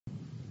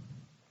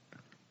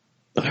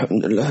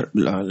الحمد لله رب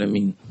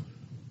العالمين،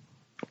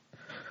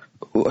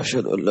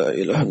 وأشهد أن لا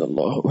إله إلا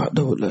الله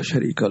وحده لا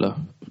شريك له،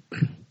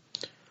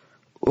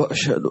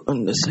 وأشهد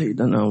أن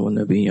سيدنا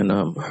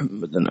ونبينا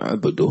محمدا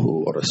عبده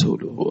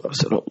ورسوله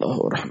أرسل الله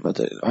رحمة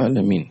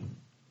للعالمين.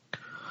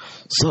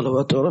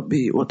 صلوات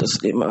ربي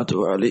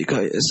وتسليماته عليك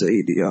يا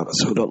سيدي يا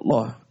رسول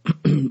الله،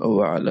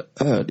 وعلى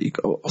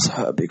آلك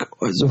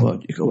وأصحابك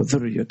وأزواجك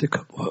وذريتك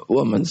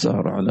ومن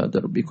سار على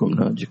دربكم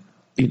ناجك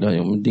إلى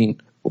يوم الدين،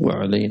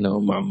 وعلينا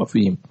ومع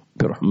فيهم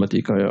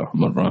برحمتك يا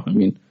أرحم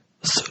الراحمين.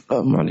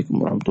 السلام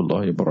عليكم ورحمة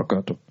الله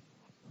وبركاته.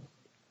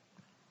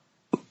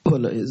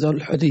 ولا يزال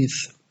الحديث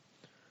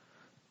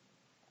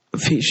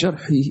في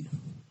شرح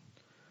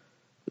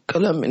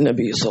كلام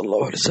النبي صلى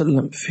الله عليه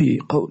وسلم في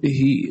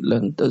قوله: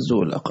 لن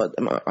تزول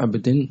قدم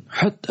عبد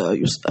حتى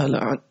يسأل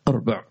عن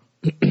 4.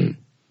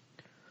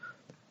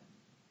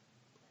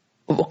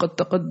 وقد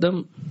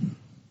تقدم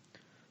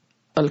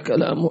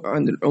الكلام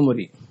عن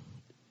العمر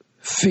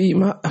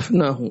فيما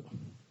أفناه،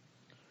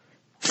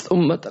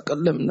 ثم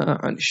تكلمنا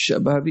عن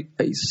الشباب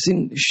أي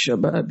سن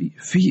الشباب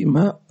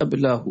فيما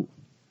أبلاه،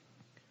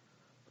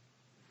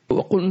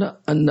 وقلنا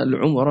أن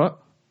العمر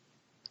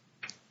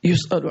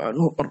يسأل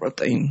عنه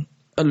مرتين: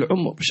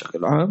 العمر بشكل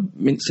عام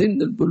من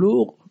سن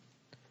البلوغ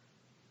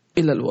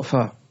إلى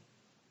الوفاة،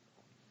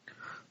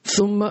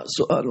 ثم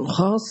سؤال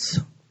خاص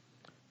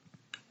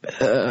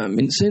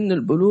من سن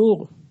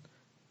البلوغ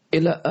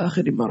إلى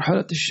آخر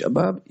مرحلة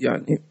الشباب،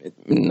 يعني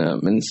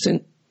من سن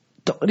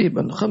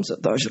تقريبا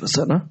 15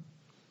 سنة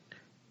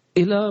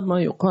إلى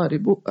ما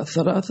يقارب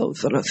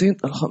 33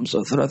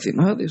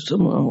 35. هذا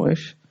يسمى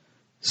إيش؟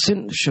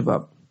 سن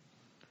الشباب.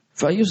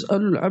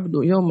 فيسأل العبد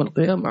يوم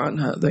القيامة عن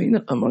هذين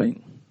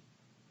الأمرين.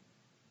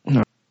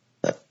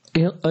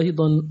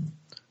 أيضا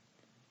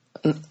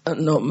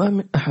أنه ما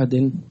من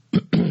أحد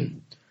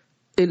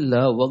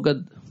إلا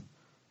وقد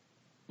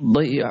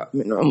ضيع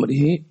من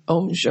عمره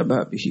أو من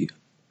شبابه.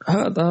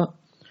 هذا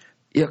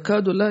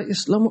يكاد لا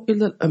يسلم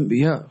إلا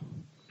الأنبياء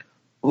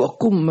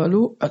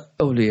وكملوا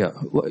الأولياء،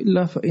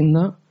 وإلا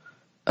فإن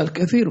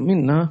الكثير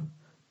منا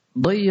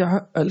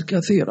ضيع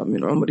الكثير من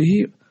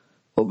عمره،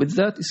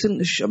 وبالذات سن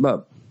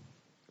الشباب.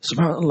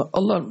 سبحان الله،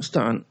 الله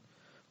المستعان.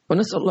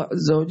 ونسأل الله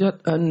عز وجل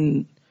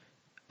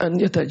أن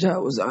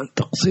يتجاوز عن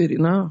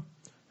تقصيرنا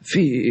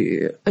في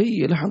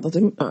أي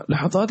لحظة من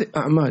لحظات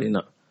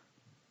أعمالنا.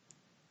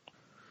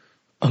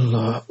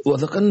 الله.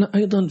 وذكرنا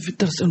أيضا في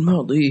الدرس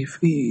الماضي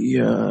في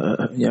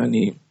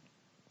يعني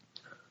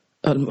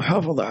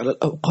المحافظة على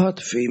الأوقات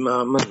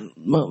فيما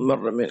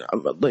مر من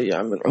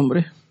ضيع من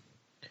عمره،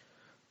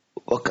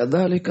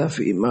 وكذلك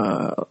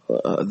فيما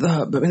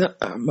ذهب من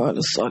الأعمال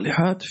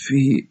الصالحات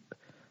في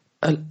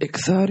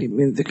الإكثار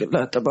من ذكر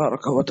الله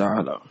تبارك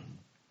وتعالى.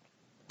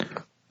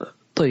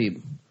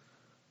 طيب،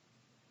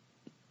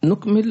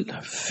 نكمل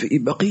في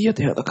بقية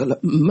هذا الكلام.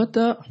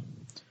 متى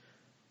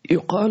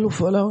يقال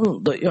فلان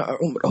ضيع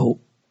عمره،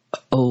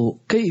 أو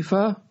كيف،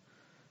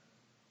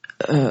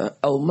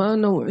 أو ما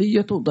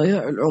نوعية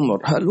ضياع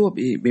العمر؟ هل هو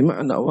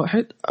بمعنى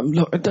واحد أم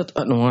له عدة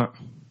أنواع؟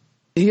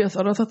 هي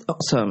 3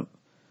 أقسام.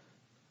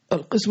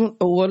 القسم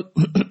الأول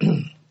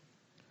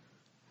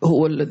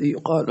هو الذي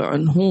يقال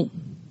عنه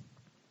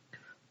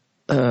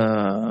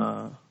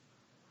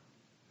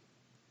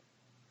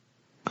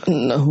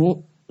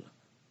أنه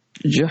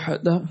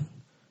جحد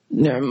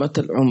نعمة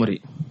العمر،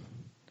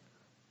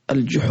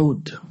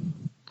 الجحود،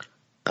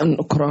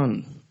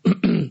 النكران،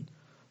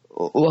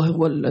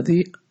 وهو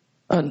الذي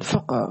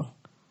أنفق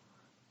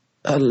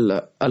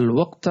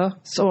الوقت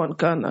سواء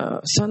كان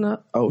سنة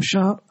أو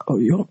شهر أو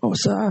يوم أو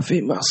ساعة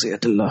في معصية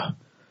الله.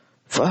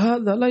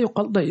 فهذا لا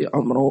يقال ضيع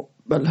عمره،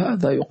 بل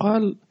هذا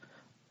يقال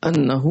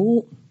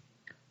أنه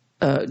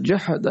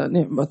جحد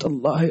نعمة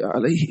الله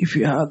عليه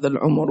في هذا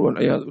العمر،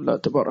 والعياذ بالله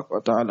تبارك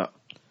وتعالى.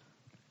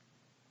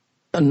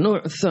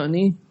 النوع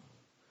الثاني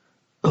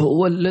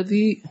هو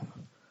الذي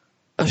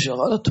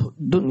أشغلته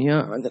الدنيا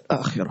عن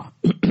الآخرة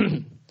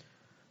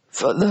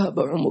فذهب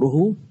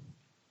عمره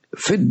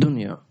في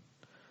الدنيا،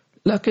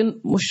 لكن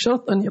مش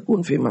شرط أن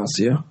يكون في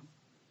معصية،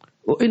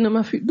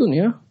 وإنما في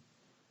الدنيا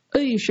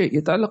أي شيء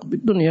يتعلق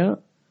بالدنيا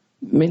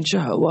من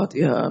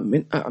شهواتها،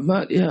 من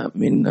أعمالها،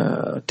 من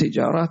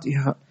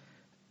تجاراتها،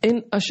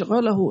 إن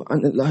أشغله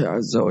عن الله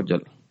عز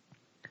وجل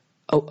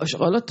أو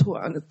أشغلته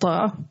عن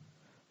الطاعة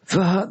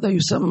فهذا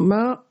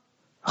يسمى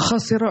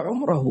خسر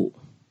عمره.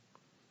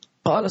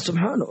 قال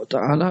سبحانه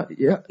وتعالى: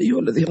 يا أيها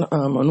الذين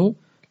آمنوا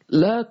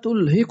لا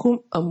تلهكم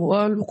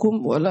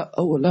أموالكم ولا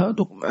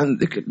أولادكم عن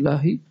ذكر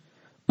الله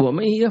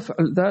ومن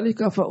يفعل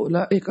ذلك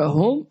فأولئك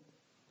هم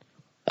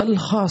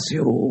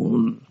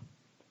الخاسرون.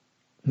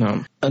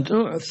 نعم.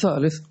 النوع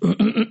الثالث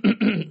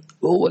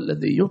هو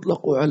الذي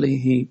يطلق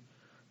عليه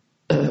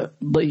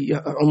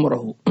ضيع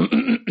عمره،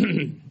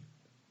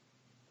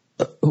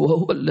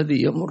 وهو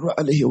الذي يمر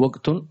عليه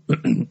وقت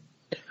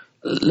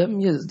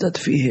لم يزدد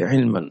فيه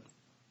علما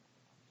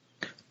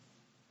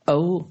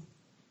أو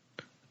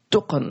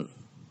تقا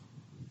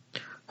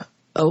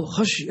أو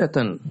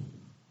خشية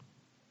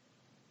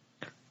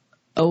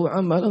أو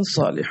عملا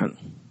صالحا،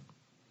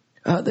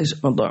 هذا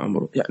يسمى ضاع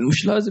عمره. يعني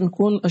مش لازم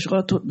يكون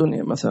أشغلته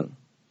الدنيا مثلا،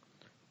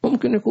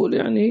 ممكن يكون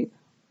يعني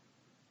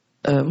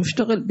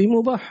مشتغل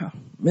بمباحة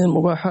من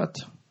المباحات.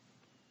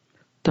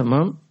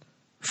 تمام.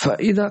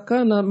 فإذا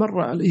كان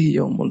مر عليه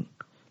يوم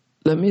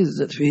لم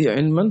يزدد فيه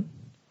علما،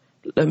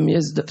 لم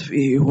يزدد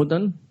فيه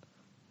هدى،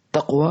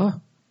 تقوى،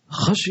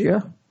 خشية،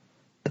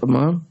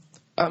 تمام،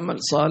 عمل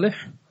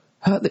صالح،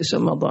 هذا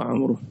يسمى ضاع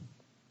عمره.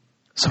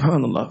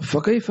 سبحان الله.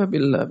 فكيف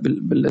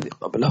بالذي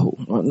قبله؟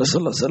 نسأل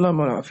الله السلامة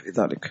والعافية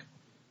في ذلك.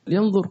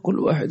 ينظر كل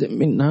واحد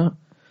منا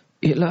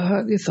إلى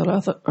هذه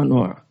 3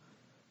 أنواع،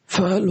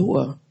 فهل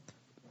هو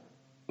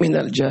من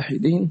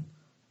الجاحدين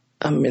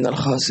أم من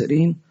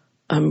الخاسرين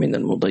أم من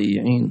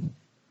المضيعين؟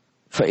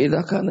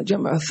 فإذا كان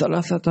جمع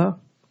 3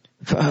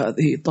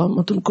 فهذه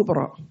طامة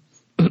كبرى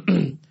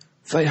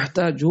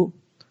فيحتاج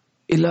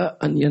إلى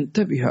أن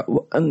ينتبه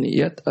وأن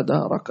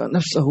يتدارك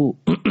نفسه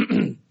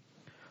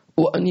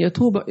وأن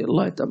يتوب إلى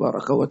الله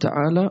تبارك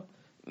وتعالى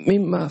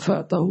مما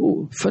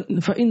فاته.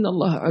 فإن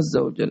الله عز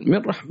وجل من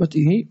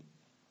رحمته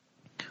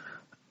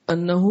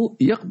أنه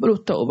يقبل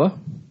التوبة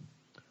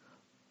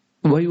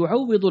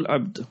ويعوض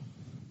العبد،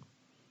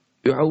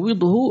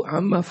 يعوضه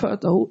عما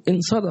فاته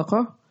إن صدق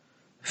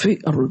في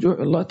الرجوع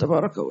إلى الله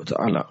تبارك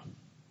وتعالى.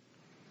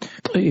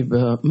 طيب،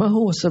 ما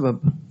هو السبب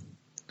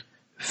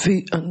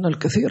في أن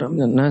الكثير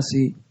من الناس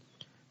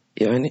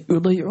يعني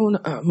يضيعون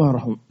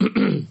أعمارهم؟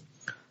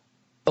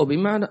 أو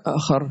بمعنى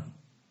آخر،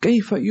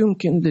 كيف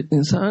يمكن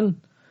للإنسان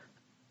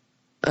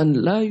أن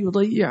لا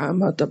يضيع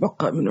ما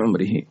تبقى من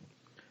عمره؟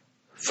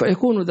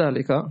 فيكون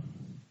ذلك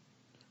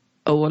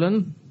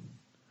أولا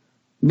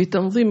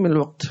بتنظيم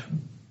الوقت.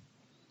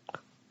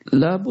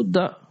 لا بد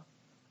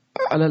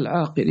على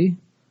العاقل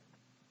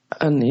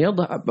أن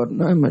يضع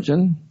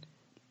برنامجا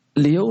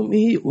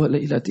ليومه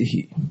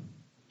وليلته،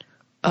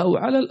 أو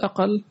على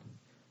الأقل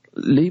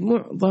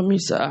لمعظم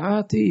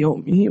ساعات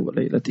يومه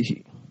وليلته.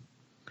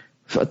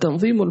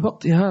 فتنظيم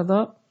الوقت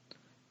هذا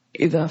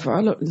إذا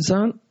فعل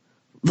الإنسان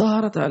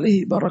ظهرت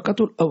عليه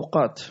بركة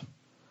الأوقات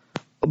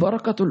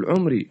وبركة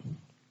العمر.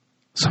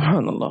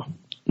 سبحان الله.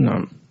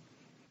 نعم.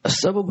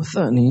 السبب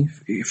الثاني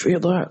في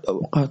ضياع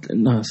الأوقات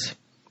للناس،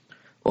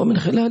 ومن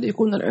خلال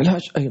يكون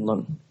العلاج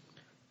أيضا،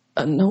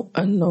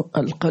 أنه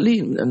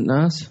القليل من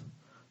الناس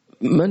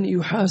من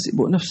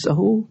يحاسب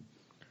نفسه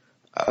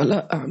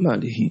على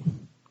أعماله،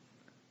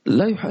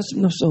 لا يحاسب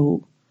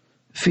نفسه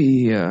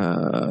في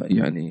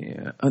يعني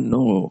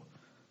أنه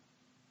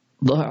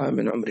ضاع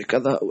من عمري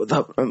كذا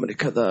وذهب من عمري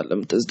كذا،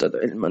 لم تزدد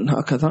علما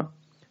هكذا،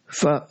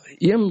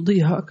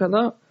 فيمضي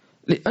هكذا،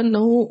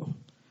 لأنه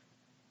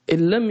إن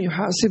لم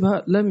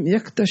يحاسبها لم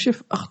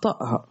يكتشف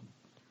أخطائها،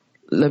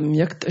 لم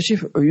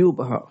يكتشف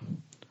عيوبها.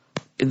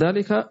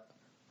 لذلك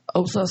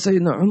أوصى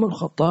سيدنا عمر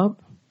الخطاب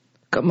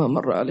كما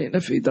مر علينا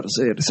في درس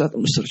رسالة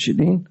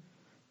المسترشدين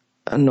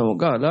أنه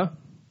قال: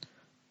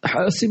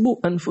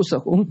 حاسبوا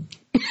أنفسكم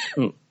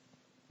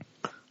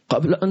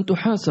قبل أن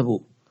تحاسبوا،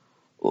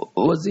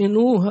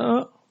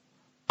 وزنوها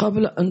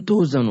قبل أن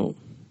توزنوا.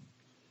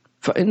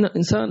 فإن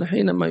الإنسان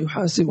حينما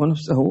يحاسب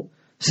نفسه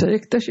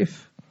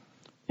سيكتشف: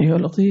 يا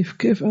لطيف،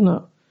 كيف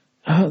أنا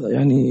هذا،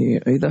 يعني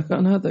إذا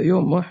كان هذا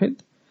يوم واحد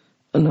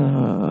أنا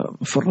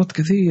فرطت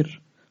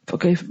كثير،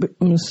 فكيف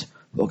بالأمس،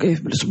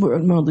 وكيف بالأسبوع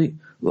الماضي،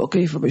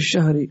 وكيف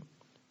بالشهر؟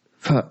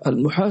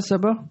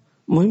 فالمحاسبة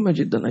مهمة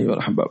جدا أيها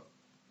الأحباب.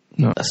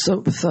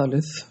 السبب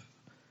الثالث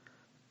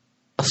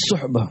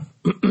الصحبة.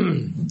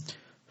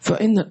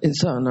 فإن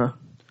الإنسان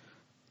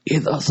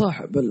إذا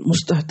صاحب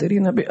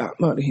المستهترين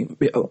بأعمالهم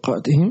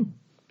بأوقاتهم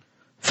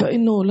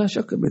فإنه لا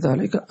شك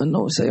بذلك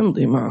أنه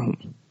سيمضي معهم،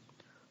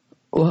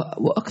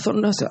 وأكثر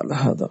الناس على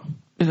هذا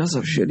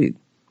للأسف الشديد.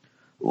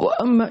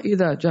 وأما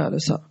إذا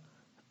جالس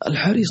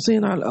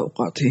الحريصين على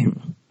أوقاتهم،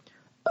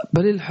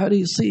 بل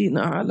الحريصين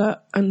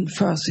على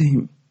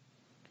أنفاسهم،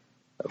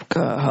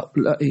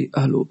 كهؤلاء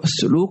أهل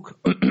السلوك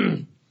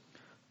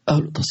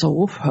أهل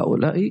التصوف،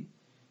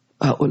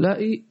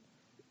 هؤلاء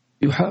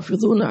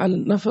يحافظون على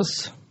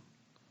النفس،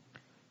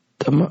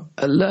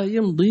 لا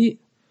يمضي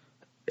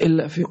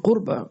إلا في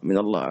قربة من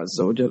الله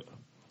عز وجل.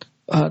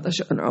 هذا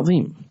شأن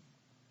عظيم.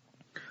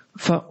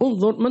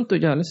 فانظر من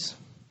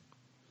تجالس.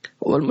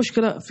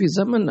 والمشكلة في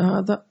زمن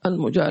هذا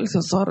المجالسة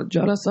صارت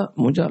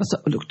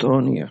مجالسة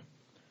إلكترونية،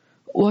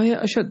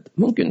 وهي أشد.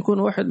 ممكن يكون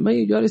واحد ما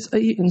يجالس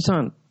أي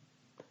إنسان،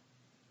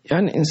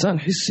 يعني إنسان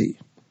حسي،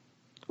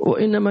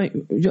 وإنما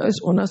يجالس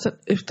أناسا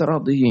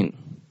افتراضيين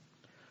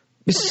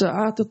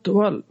بالساعات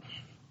الطوال.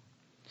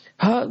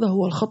 هذا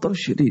هو الخطر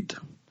الشديد.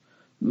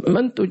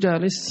 من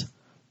تجالس،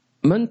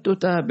 من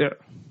تتابع،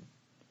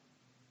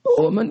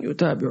 ومن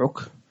يتابعك،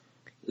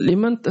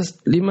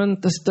 لمن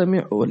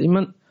تستمع،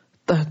 ولمن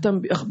تهتم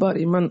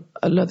بأخبار من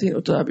الذين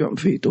أتابعهم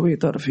في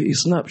تويتر، في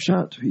سناب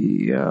شات،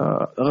 في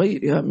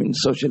غيرها من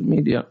السوشيال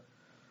ميديا.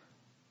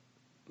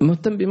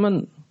 مهتم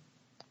بمن،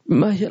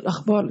 ما هي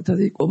الأخبار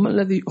لتذيك، وما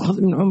الذي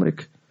يؤخذ من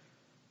عمرك؟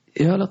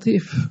 يا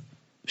لطيف،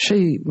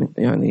 شيء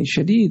يعني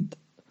شديد.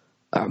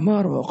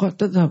 أعمار وأوقات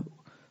تذهب،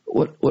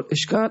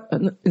 والإشكال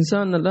أن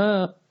الإنسان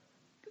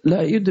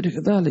لا يدرك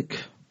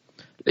ذلك،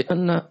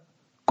 لأن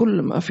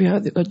كل ما في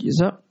هذه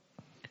الأجهزة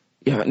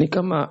يعني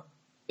كما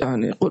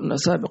يعني قلنا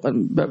سابقا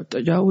باب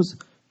التجاوز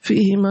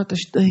فيه ما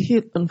تشتهيه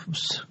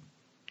الأنفس.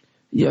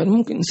 يعني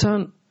ممكن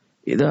إنسان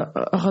إذا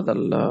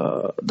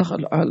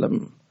دخل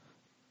عالم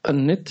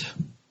النت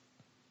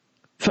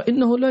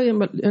فإنه لا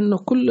يمل، لأنه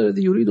كل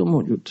الذي يريده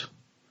موجود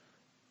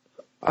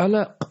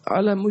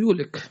على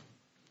ميولك.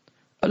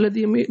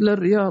 الذي يميل إلى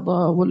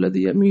الرياضة،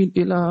 والذي يميل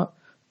إلى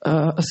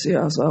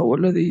السياسة،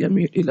 والذي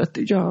يميل إلى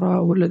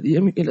التجارة، والذي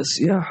يميل إلى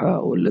السياحة،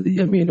 والذي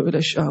يميل إلى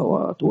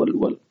الشهوات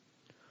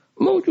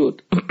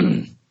موجود.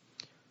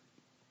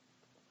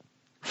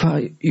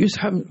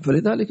 فيسحب.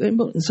 فلذلك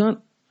ينبغي الإنسان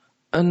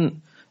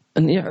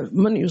أن يعرف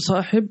من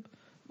يصاحب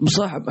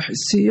مصاحبة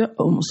حسية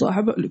أو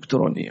مصاحبة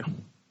إلكترونية.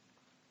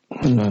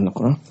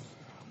 نقرأ.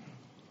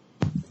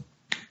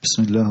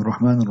 بسم الله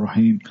الرحمن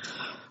الرحيم،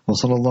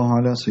 وصلى الله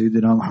على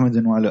سيدنا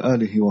محمد وعلى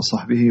آله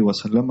وصحبه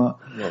وسلم.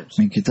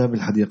 من كتاب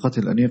الحديقة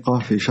الأنيقة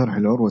في شرح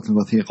العروة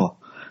الوثيقة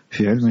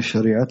في علم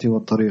الشريعة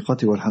والطريقة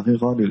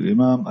والحقيقة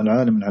للإمام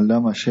العالم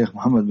العلامة الشيخ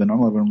محمد بن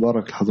عمر بن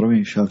مبارك الحضرمي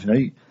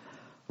الشافعي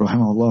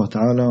رحمه الله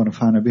تعالى،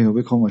 ونفعنا به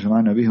وبكم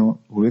وجمعنا به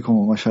وبكم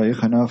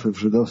ومشايخنا في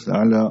الفردوس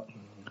الأعلى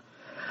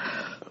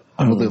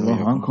رضي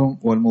الله عنكم.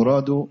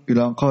 والمراد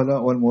إلى أن قال: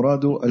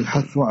 والمراد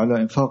الحث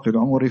على إنفاق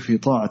العمر في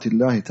طاعة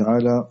الله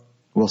تعالى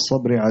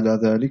والصبر على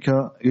ذلك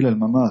إلى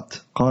الممات.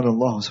 قال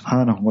الله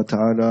سبحانه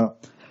وتعالى: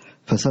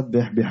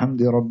 فسبح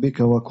بحمد ربك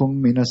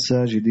وكن من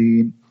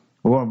الساجدين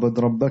واعبد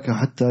ربك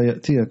حتى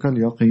يأتيك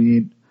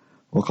اليقين.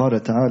 وقال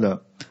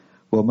تعالى: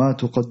 وما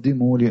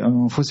تقدموا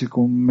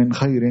لأنفسكم من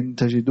خير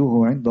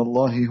تجدوه عند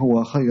الله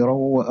هو خيرا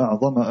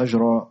وأعظم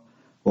أجرا.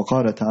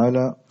 وقال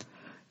تعالى: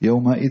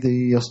 يومئذ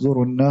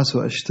يصدر الناس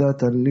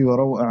أشتاتا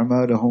ليروا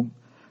أعمالهم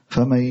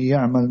فمن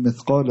يعمل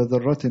مثقال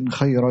ذرة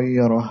خيرا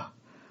يره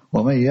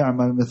ومن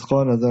يعمل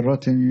مثقال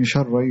ذرة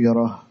شرا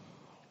يره.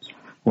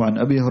 وعن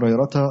أبي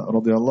هريرة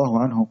رضي الله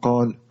عنه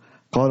قال: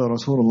 قال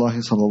رسول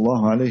الله صلى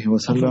الله عليه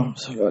وسلم: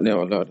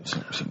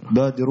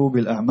 بادروا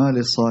بالأعمال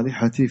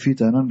الصالحة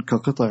فتنا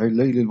كقطع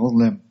الليل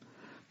المظلم،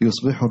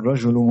 يصبح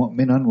الرجل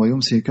مؤمنا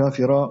ويمسي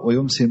كافرا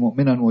ويمسي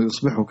مؤمنا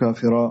ويصبح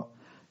كافرا،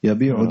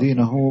 يبيع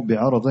دينه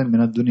بعرض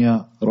من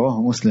الدنيا.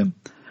 رواه مسلم.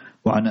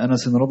 وعن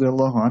أنس رضي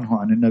الله عنه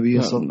عن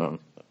النبي صلى الله عليه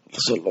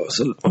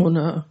وسلم.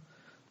 هنا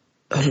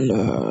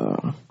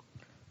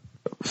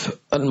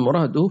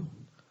المراد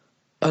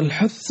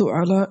الحث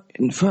على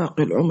إنفاق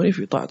العمر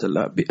في طاعة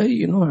الله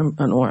بأي نوع من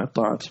أنواع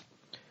الطاعات.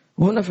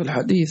 هنا في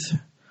الحديث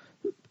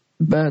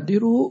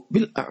بادروا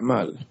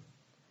بالأعمال.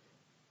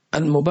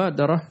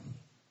 المبادرة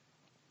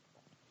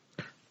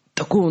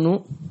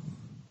تكون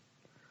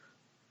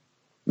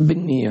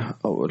بالنية.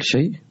 أول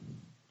شيء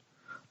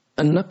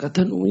أنك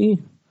تنوي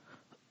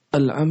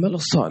العمل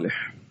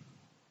الصالح.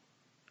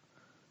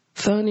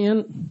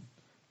 ثانيا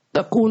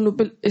تكون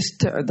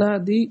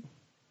بالاستعداد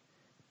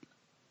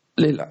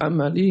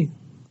للعمل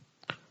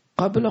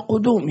قبل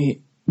قدومه.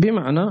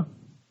 بمعنى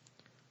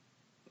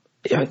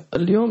يعني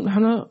اليوم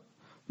نحن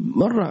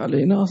مر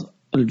علينا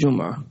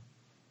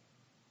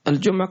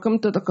الجمعة كم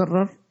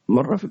تتكرر؟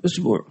 مرة في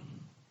الأسبوع.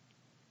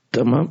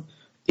 تمام.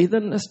 إذا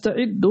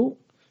نستعد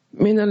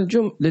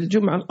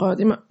للجمعة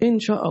القادمة إن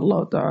شاء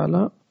الله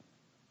تعالى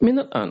من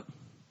الآن.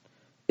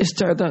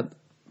 استعداد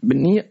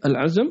بالنية،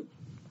 العزم.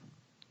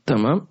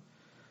 تمام.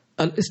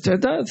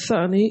 الاستعداد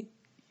الثاني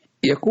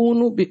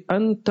يكون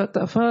بأن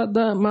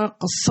تتفادى ما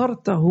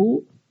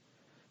قصرته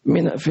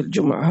في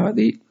الجمعة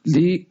هذه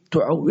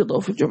لتعوضه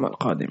في الجمعة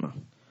القادمة.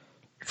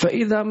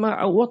 فإذا ما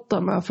عوضت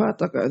ما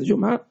فاتك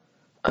الجمعة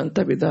أنت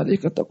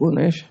بذلك تكون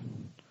إيش؟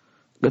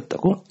 قد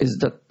تكون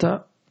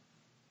ازددت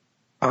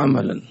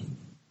عملا،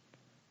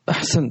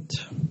 أحسنت.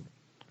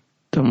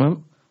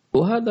 تمام.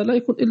 وهذا لا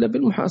يكون إلا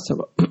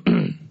بالمحاسبة.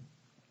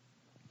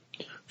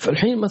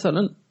 فالحين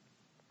مثلا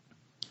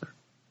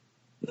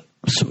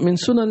من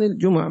سنن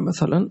الجمعة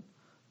مثلا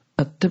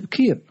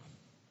التبكير،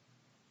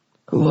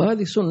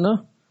 وهذه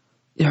سنة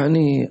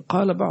يعني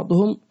قال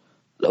بعضهم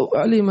لو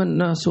علم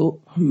الناس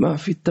ما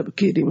في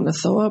التبكير من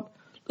الثواب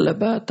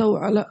لباتوا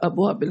على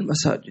أبواب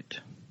المساجد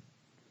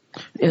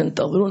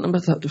ينتظرون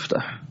متى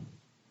تفتح.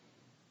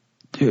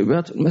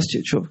 بات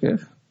المسجد شوف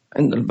كيف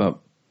عند الباب.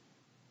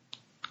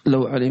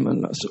 لو علم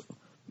الناس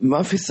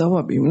ما في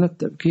الثواب من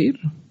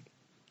التبكير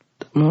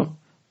تمام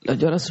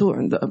لجلسوا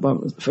عند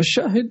أبواب.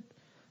 فالشاهد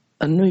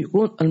أنه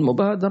يكون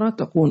المبادرة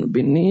تكون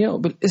بالنية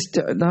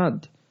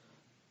وبالاستعداد.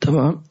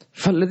 تمام.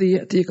 فالذي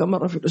يأتيك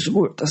مرة في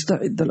الأسبوع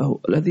تستعد له،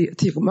 الذي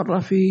يأتيك مرة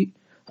في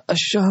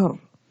الشهر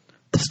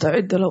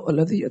تستعد له،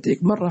 الذي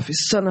يأتيك مرة في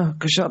السنة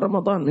كشهر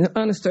رمضان. من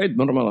الآن استعد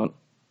من رمضان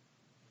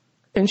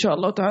إن شاء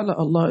الله تعالى.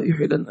 الله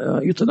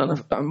يطلنا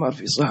في الأعمال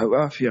في صحة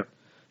وعافية.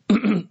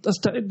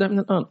 تستعد من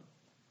الآن.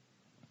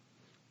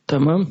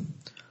 تمام.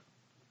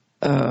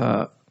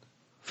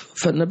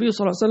 فالنبي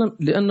صلى الله عليه وسلم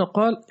لأنه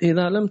قال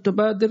إذا لم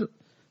تبادر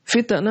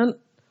فتنا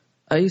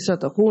أي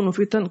ستكون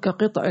فتن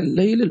كقطع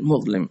الليل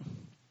المظلم.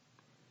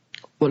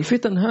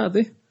 والفتن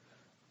هذه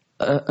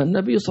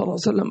النبي صلى الله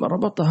عليه وسلم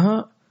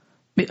ربطها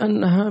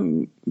بأنها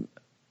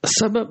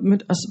سبب من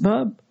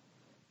أسباب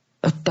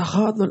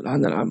التخاذل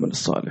عن العمل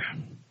الصالح.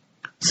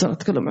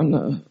 سنتكلم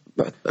عنها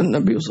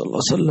النبي صلى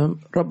الله عليه وسلم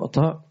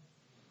ربط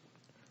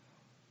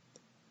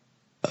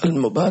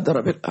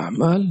المبادرة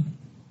بالأعمال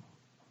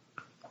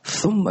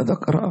ثم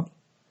ذكر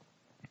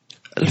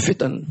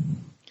الفتن.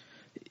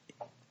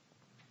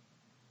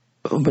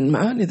 ومن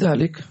معاني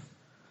ذلك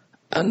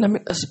أن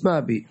من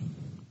أسباب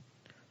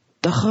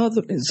تخاذل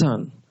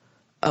الإنسان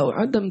أو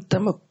عدم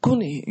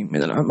تمكنه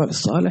من العمل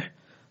الصالح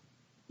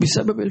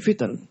بسبب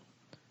الفتن.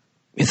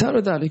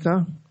 مثال ذلك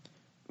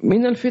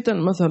من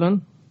الفتن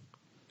مثلا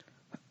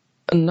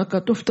أنك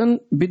تفتن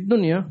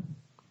بالدنيا،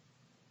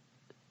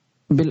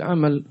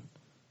 بالعمل،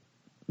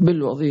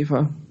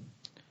 بالوظيفة،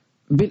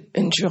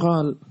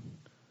 بالانشغال،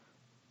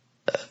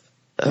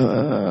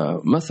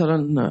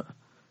 مثلا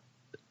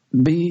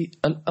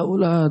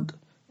بالأولاد،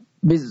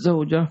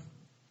 بالزوجة،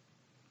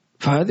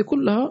 فهذه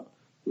كلها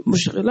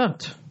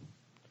مشغلات.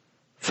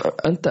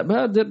 فأنت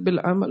بادر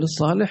بالعمل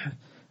الصالح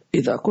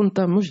إذا كنت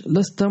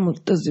لست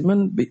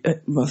ملتزما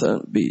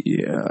مثلا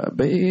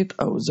ببيت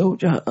أو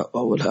زوجة أو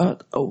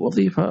أولاد أو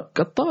وظيفة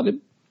كالطالب،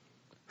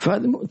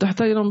 فهذه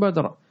تحتاج إلى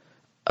مبادرة.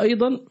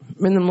 أيضا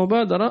من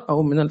المبادرة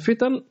أو من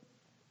الفتن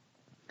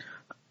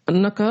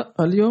أنك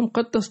اليوم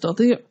قد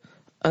تستطيع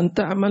أن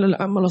تعمل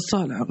العمل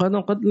الصالح، غدا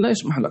قد لا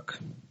يسمح لك.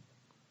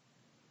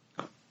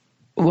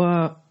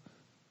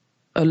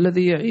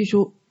 والذي يعيش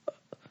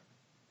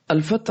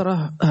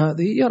الفترة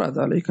هذه يرى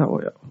ذلك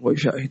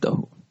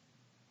ويشاهده.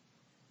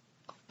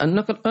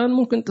 أنك الآن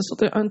ممكن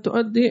تستطيع أن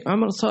تؤدي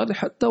عمل صالح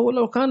حتى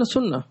ولو كان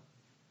سنة،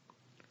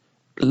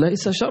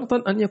 ليس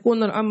شرطا أن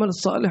يكون العمل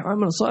الصالح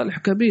عمل صالح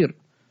كبير،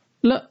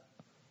 لا،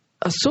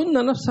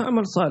 السنة نفسها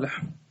عمل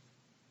صالح.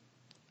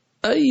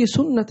 أي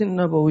سنة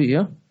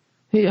نبوية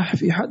هي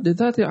في حد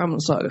ذاتها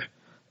عمل صالح.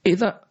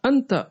 إذا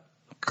أنت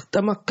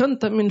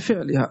تمكنت من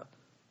فعلها،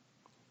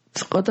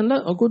 قد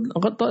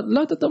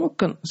لا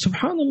تتمكن،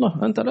 سبحان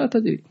الله، أنت لا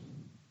تدري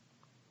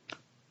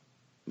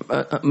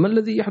ما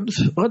الذي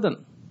يحدث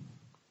غدا،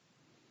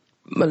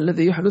 ما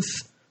الذي يحدث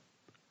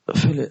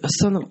في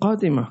السنة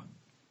القادمة.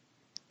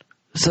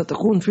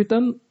 ستكون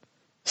فتن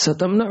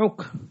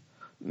ستمنعك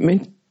من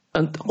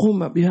أن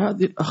تقوم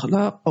بهذه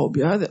الأخلاق أو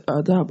بهذه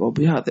الآداب أو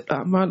بهذه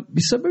الأعمال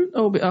بسبب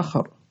أو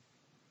بآخر،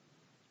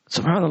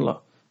 سبحان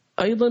الله.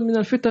 أيضا من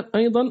الفتن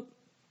أيضا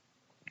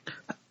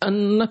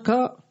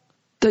أنك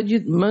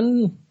تجد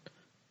من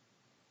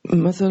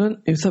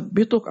مثلا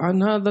يثبتك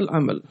عن هذا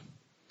العمل،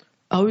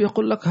 أو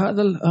يقول لك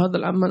هذا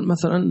العمل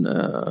مثلا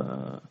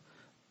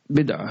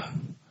بدعة،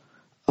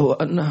 أو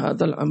أن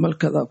هذا العمل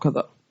كذا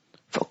وكذا،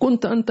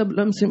 فكنت أنت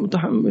بالأمس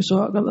متحمس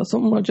وهكذا،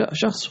 ثم جاء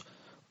شخص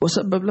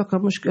وسبب لك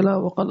مشكلة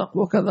وقلق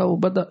وكذا،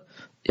 وبدأ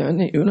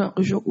يعني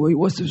يناقشك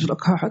ويوسوس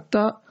لك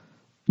حتى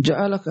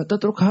جعلك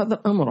تترك هذا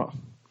الأمر،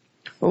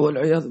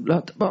 والعياذ بالله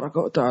تبارك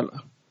وتعالى.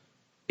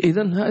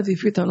 إذن هذه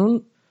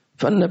فتن،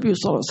 فالنبي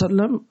صلى الله عليه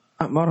وسلم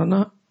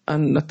أمرنا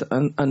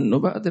أن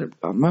نبادر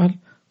بالأعمال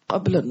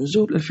قبل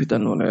نزول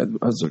الفتن والعياذ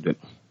بالله عز وجل.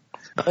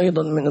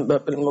 أيضا من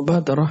باب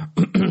المبادرة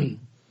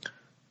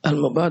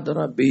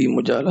المبادرة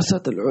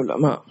بمجالسة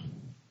العلماء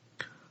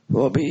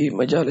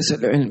وبمجالس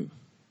العلم،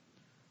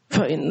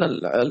 فإن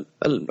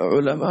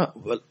العلماء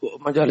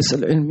ومجالس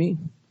العلم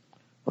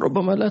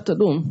ربما لا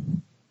تدوم،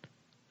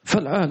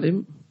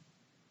 فالعالم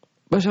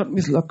بشر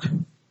مثلك،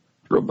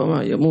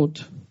 ربما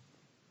يموت،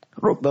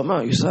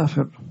 ربما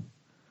يسافر،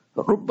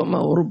 ربما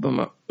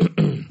وربما.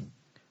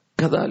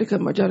 كذلك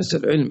مجالس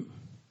العلم،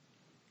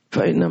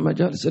 فإن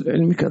مجالس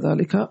العلم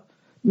كذلك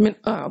من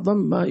أعظم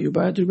ما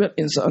يبادر به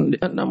الإنسان،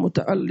 لأنها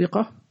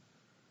متعلقة،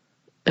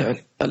 يعني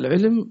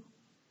العلم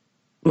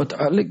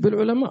متعلق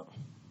بالعلماء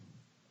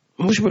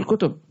مش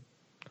بالكتب،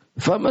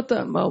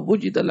 فمتى ما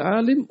وجد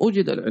العالم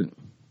وجد العلم.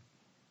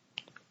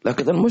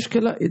 لكن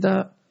المشكلة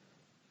إذا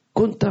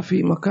كنت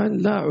في مكان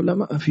لا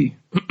علماء فيه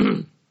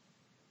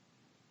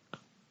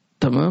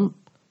تمام،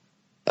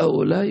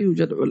 أو لا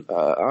يوجد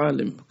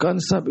عالم. كان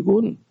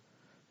السابقون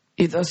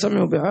إذا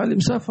سمعوا بعالم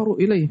سافروا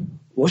إليه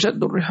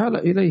وشدوا الرحال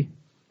إليه،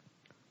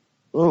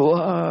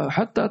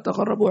 وحتى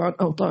تقربوا عن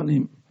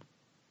أوطانهم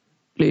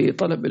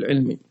لطلب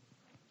العلم.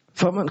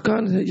 فمن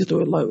كانت هجرته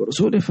إلى الله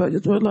ورسوله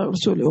فهجرته إلى الله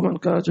ورسوله، ومن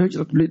كانت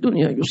هجرته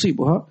لدنيا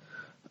يصيبها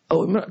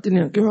أو امرأة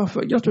ينكحها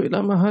فهجرته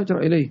إلى ما هاجر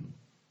إليه.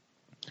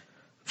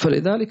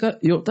 فلذلك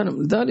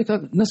يغتنم. لذلك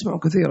نسمع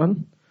كثيرا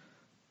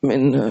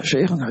من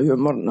شيخنا الحبيب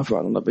عمر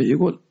نفعنا الله به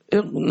يقول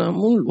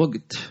اغنموا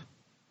الوقت.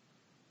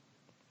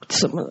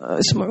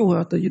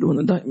 اسمعوها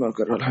تجدون دائما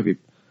يكرر الحبيب،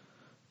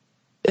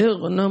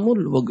 اغنموا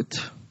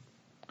الوقت،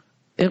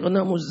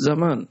 اغنموا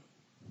الزمان،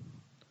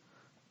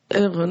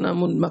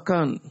 اغنموا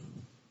المكان،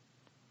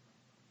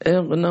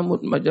 اغنموا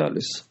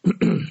المجالس.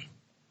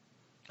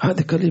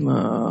 هذه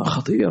كلمة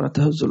خطيرة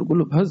تهز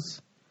القلوب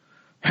هز،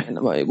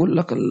 حينما يقول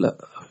لك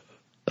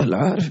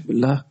العارف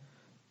بالله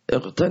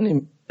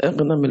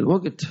اغنم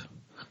الوقت،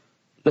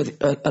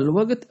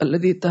 الوقت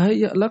الذي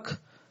تهيأ لك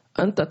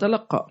أن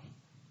تتلقى،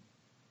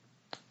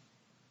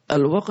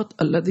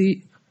 الوقت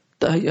الذي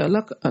تهيأ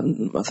لك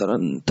أن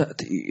مثلا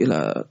تأتي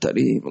إلى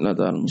تعليم إلى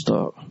هذا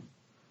المستوى.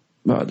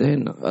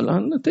 بعدين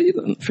الآن تجد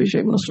في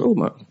شيء من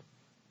الصعوبة.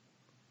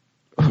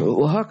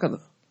 وهكذا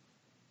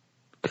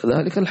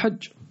كذلك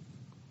الحج،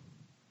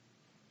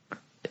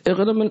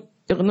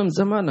 اغنم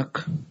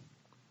زمانك،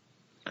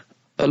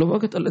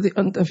 الوقت الذي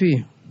أنت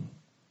فيه.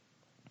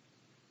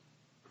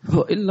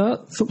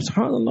 وإلا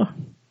سبحان الله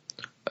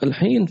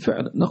الحين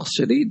فعلا نقص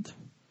شديد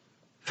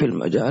في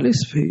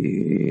المجالس، في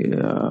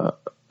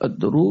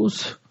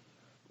الدروس،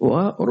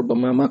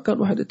 وربما ما كان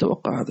واحد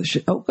يتوقع هذا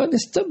الشيء أو كان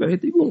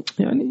يستبعد، يقول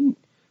يعني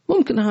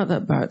ممكن هذا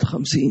بعد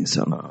 50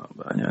 سنة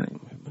يعني.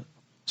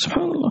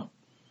 سبحان الله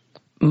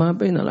ما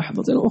بين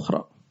لحظة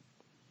أخرى.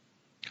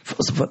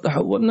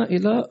 فتحولنا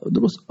إلى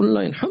دروس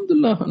أونلاين، الحمد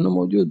لله أنه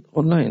موجود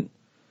أونلاين.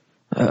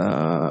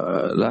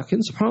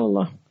 لكن سبحان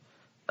الله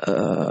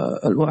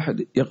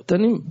الواحد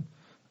يغتنم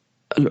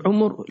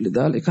العمر،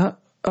 لذلك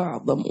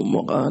أعظم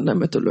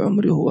مغانمة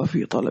العمر هو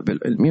في طلب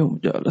العلم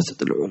ومجالسة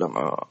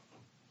العلماء.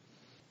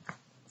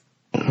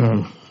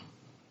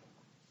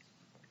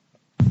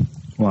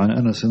 وعن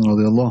أنس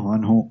رضي الله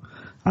عنه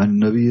عن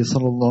النبي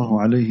صلى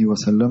الله عليه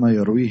وسلم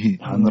يرويه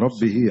عن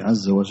ربه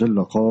عز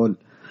وجل قال: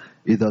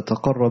 إذا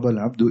تقرب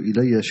العبد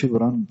إلي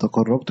شبرا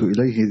تقربت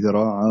إليه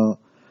ذراعا،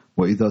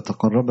 وإذا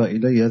تقرب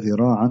إلي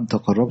ذراعا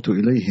تقربت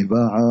إليه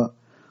باعا،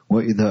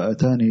 وإذا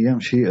أتاني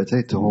يمشي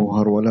أتيته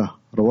هرولة.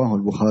 رواه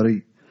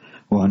البخاري.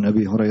 وعن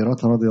أبي هريرة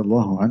رضي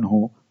الله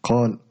عنه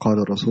قال: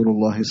 قال رسول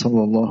الله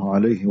صلى الله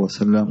عليه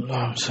وسلم: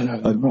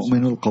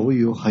 المؤمن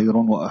القوي خير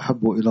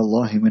وأحب إلى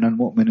الله من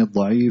المؤمن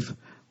الضعيف،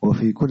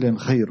 وفي كل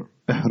خير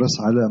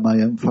احرص على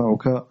ما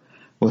ينفعك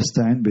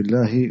واستعن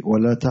بالله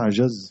ولا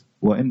تعجز،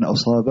 وإن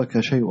أصابك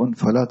شيء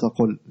فلا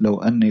تقل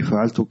لو أني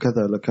فعلت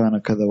كذا لكان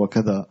كذا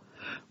وكذا،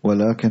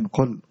 ولكن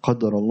قل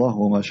قدر الله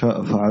وما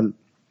شاء فعل،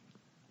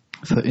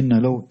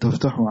 فإن لو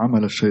تفتح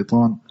عمل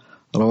الشيطان.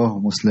 رواه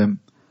مسلم.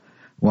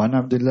 وعن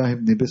عبد الله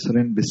بن بسر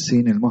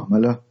بالسين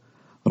المهملة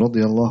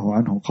رضي الله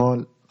عنه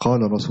قال: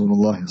 قال رسول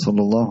الله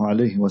صلى الله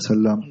عليه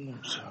وسلم: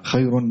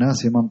 خير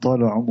الناس من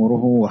طال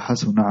عمره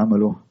وحسن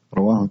عمله.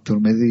 رواه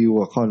الترمذي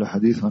وقال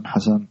حديث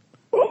حسن.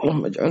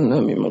 اللهم اجعلنا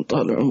ممن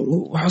طال عمره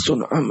وحسن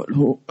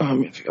عمله،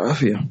 آمين في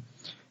عافية.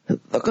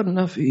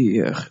 ذكرنا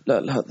في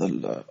خلال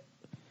هذا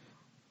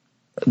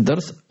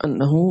الدرس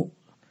أنه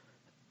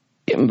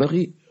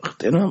ينبغي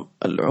اغتنام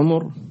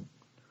العمر،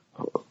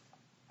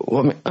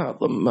 ومن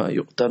أعظم ما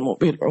يغتنم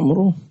به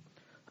العمر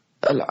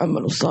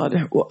العمل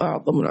الصالح،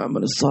 وأعظم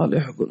العمل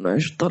الصالح قلنا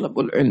إيش؟ طلب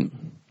العلم.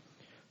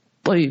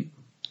 طيب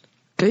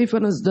كيف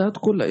نزداد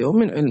كل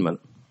يوم علما؟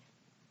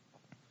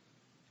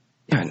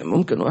 يعني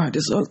ممكن واحد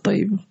يسأل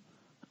طيب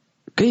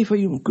كيف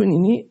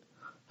يمكنني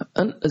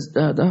أن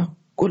أزداد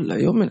كل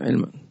يوم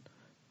علما؟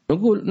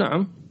 نقول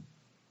نعم،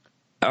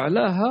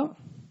 أعلاها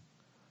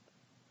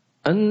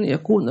أن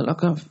يكون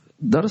لك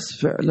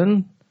درس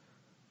فعلا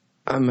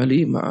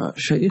عملي مع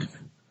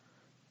شيخ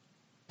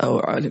أو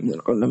عالم من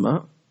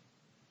العلماء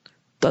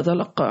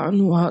تتلقى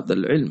عنه هذا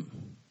العلم،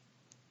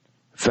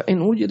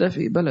 فإن وجد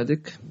في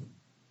بلدك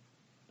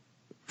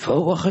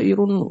فهو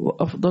خير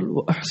وأفضل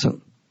وأحسن،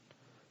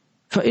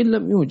 فإن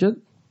لم يوجد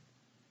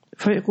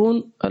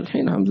فيكون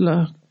الحين الحمد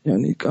لله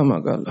يعني كما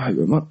قال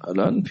الحبيب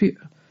الآن في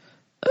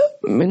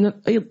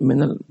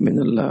من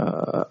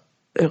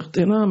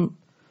اغتنام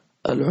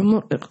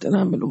العمر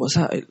اغتنام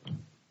الوسائل،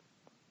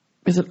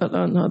 مثل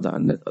الآن هذا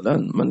عن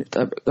الآن من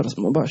يتابع درس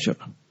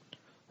مباشر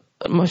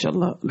ما شاء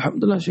الله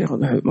الحمد لله شيخ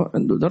الحبيب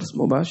عنده درس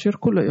مباشر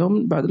كل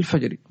يوم بعد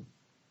الفجر،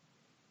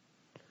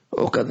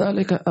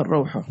 وكذلك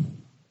الروحة.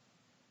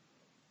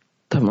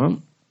 تمام،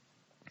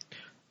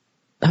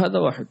 هذا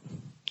واحد.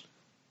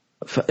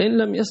 فإن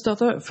لم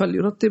يستطع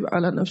فليرتب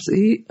على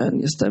نفسه أن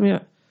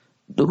يستمع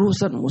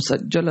دروسا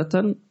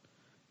مسجلة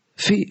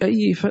في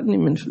أي فن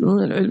من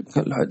فنون العلم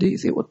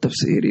كالحديث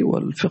والتفسير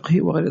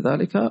والفقه وغير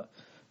ذلك،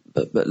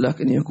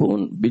 لكن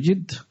يكون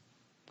بجد.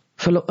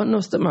 فلو أنه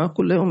استمع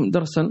كل يوم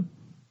درسا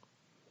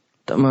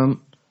تمام،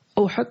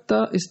 أو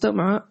حتى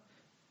استمع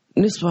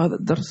نصف هذا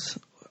الدرس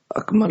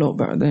أكمله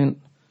بعدين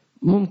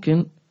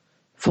ممكن،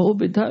 فهو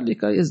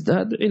بذلك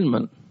يزداد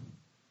علما.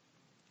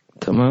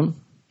 تمام.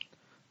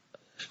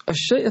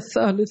 الشيء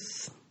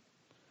الثالث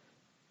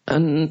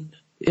أن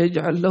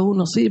يجعل له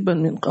نصيبا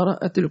من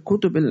قراءة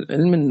الكتب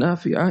العلم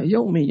النافعة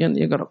يوميا،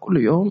 يقرأ كل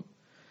يوم،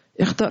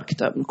 يختار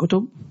كتاب من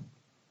كتب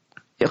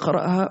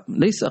يقرأها،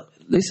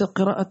 ليس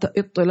قراءة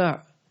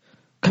اطلاع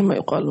كما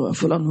يقال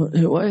فلان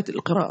هواية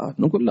القراءة،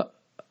 نقول لا،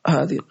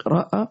 هذه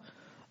قراءة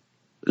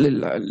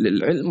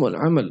للعلم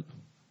والعمل،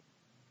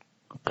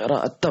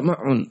 قراءة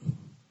تمعن.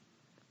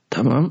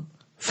 تمام.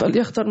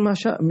 فليختار ما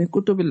شاء من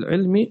كتب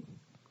العلم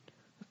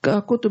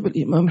ككتب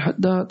الإمام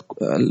الحداد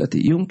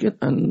التي يمكن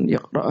أن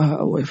يقرأها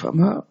أو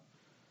يفهمها.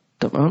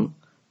 تمام.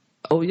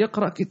 أو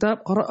يقرأ كتاب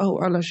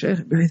قرأه على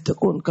شيخ بحيث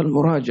تكون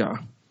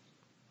كالمراجعة،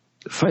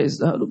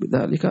 فيزداد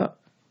بذلك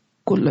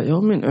كل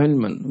يوم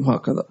علما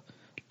وهكذا.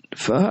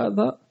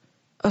 فهذا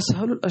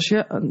أسهل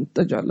الأشياء أن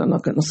تجعل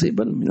لك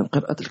نصيبا من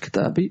قراءة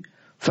الكتاب.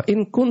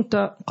 فإن كنت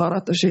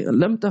قرأت شيئا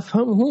لم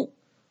تفهمه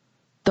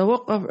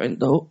توقف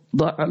عنده،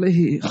 ضع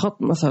عليه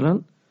خط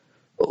مثلا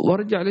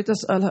وارجع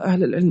لتسأل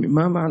أهل العلم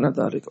ما معنى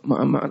ذلك،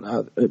 ما معنى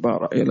هذه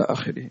العبارة إلى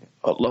آخره.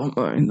 اللهم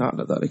أعنا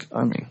على ذلك،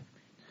 آمين.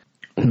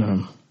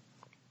 نعم.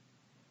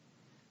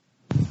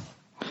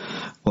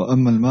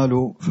 وأما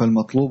المال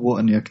فالمطلوب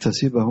أن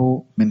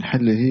يكتسبه من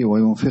حله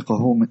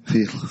وينفقه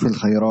في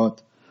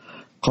الخيرات.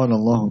 قال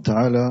الله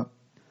تعالى: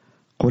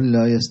 قل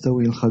لا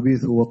يستوي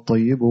الخبيث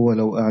والطيب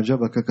ولو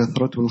أعجبك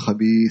كثرة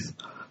الخبيث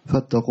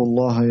فاتقوا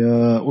الله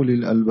يا أولي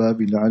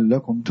الألباب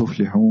لعلكم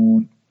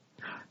تفلحون.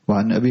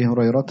 وعن أبي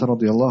هريرة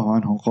رضي الله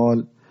عنه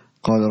قال: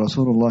 قال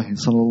رسول الله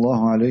صلى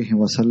الله عليه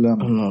وسلم: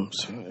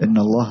 إن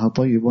الله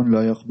طيب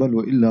لا يقبل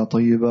إلا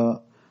طيبا،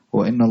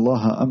 وإن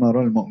الله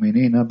أمر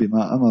المؤمنين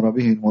بما أمر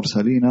به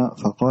المرسلين،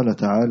 فقال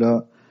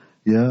تعالى: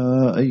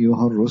 يا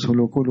أيها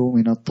الرسل كلوا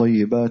من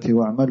الطيبات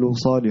واعملوا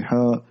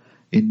صالحا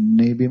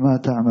إني بما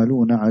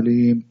تعملون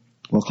عليم.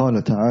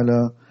 وقال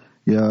تعالى: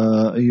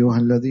 يا أيها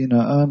الذين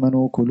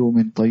آمنوا كلوا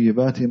من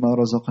طيبات ما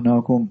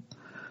رزقناكم.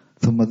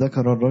 ثم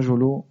ذكر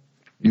الرجل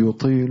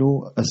يطيل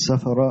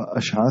السفر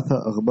أشعث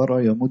أغبر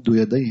يمد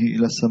يديه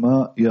إلى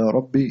السماء: يا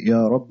ربي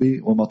يا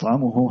ربي،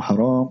 ومطعمه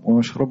حرام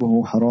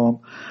ومشربه حرام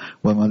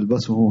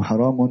وملبسه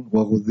حرام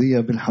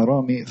وغذي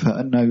بالحرام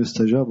فأنى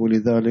يستجاب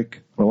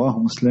لذلك. رواه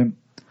مسلم.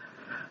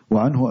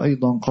 وعنه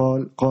أيضا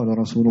قال: قال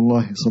رسول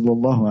الله صلى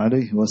الله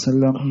عليه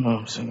وسلم: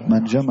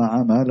 من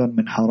جمع مالا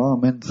من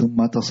حرام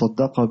ثم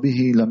تصدق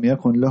به لم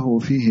يكن له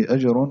فيه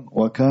أجر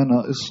وكان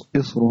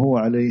إصره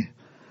عليه.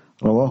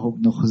 رواه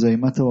ابن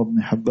خزيمة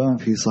وابن حبان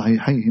في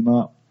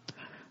صحيحيهما.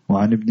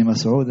 وعن ابن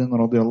مسعود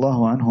رضي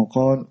الله عنه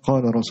قال: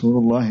 قال رسول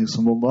الله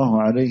صلى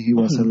الله عليه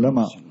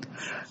وسلم: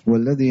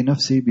 والذي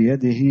نفسي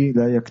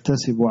بيده لا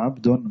يكتسب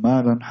عبد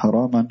مالا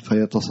حراما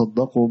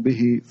فيتصدق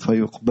به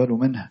فيقبل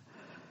منه،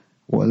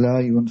 ولا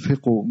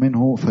ينفق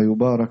منه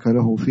فيبارك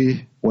له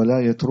فيه، ولا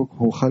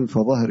يتركه خلف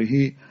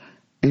ظهره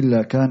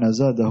إلا كان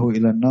زاده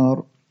إلى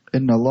النار.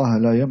 إن الله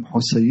لا يمحو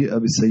السيئة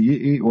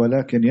بالسيئ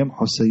ولكن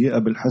يمحو السيئة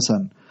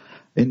بالحسن.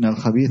 إن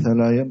الخبيث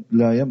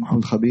لا يمحو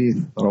الخبيث.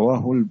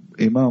 رواه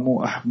الإمام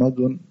أحمد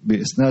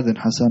بإسناد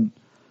حسن.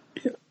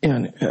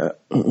 يعني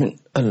من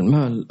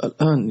المال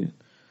الآن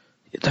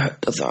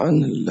يتحدث عن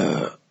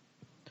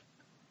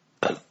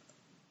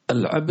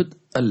العبد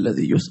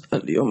الذي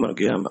يسأل يوم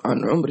القيامة عن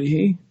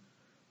عمره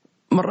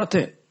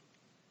مرتين: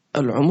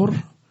 العمر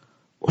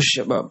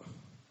والشباب.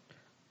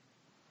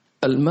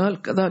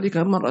 المال كذلك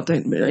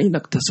مرتين: من أين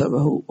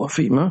اكتسبه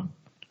وفيما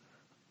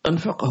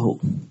أنفقه.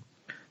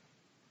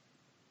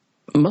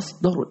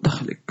 مصدر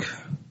دخلك.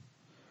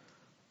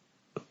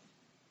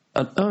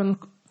 الآن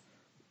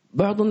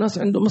بعض الناس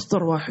عنده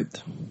مصدر واحد،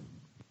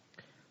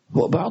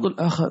 وبعض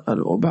الآخر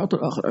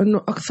عنده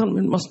أكثر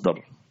من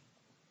مصدر،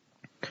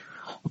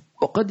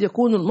 وقد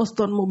يكون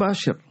المصدر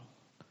مباشر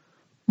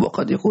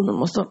وقد يكون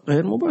المصدر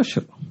غير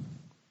مباشر.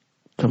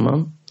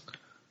 تمام.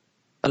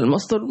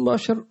 المصدر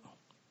المباشر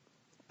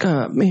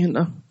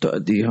كمهنة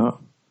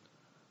تؤديها،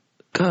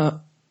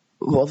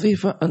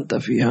 كوظيفة أنت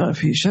فيها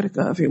في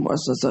شركة في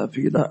مؤسسة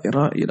في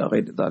دائرة إلى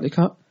غير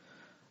ذلك.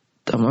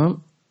 تمام.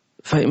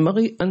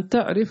 فينبغي أن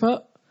تعرف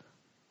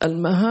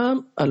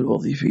المهام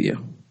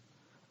الوظيفية.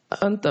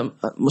 أنت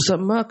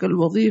مسماك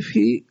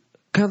الوظيفي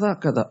كذا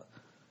كذا.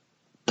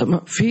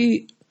 تمام.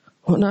 في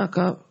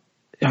هناك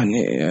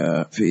يعني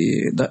في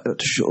دائرة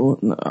الشؤون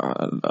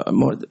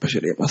الموارد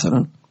البشرية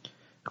مثلا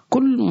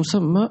كل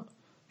مسمى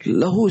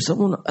له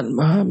يسمونه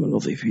المهام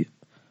الوظيفية.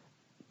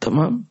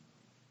 تمام.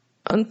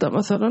 أنت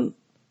مثلا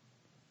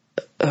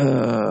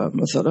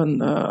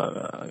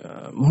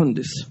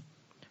مهندس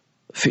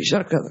في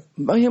شركة،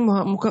 ما هي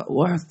مهامك؟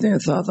 1 2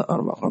 3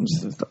 4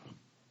 5 6.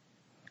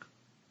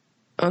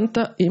 أنت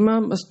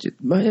إمام مسجد،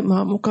 ما هي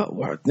مهامك؟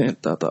 1 2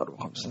 3 4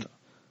 5 6.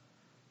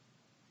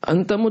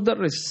 أنت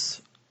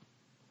مدرس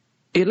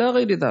إلى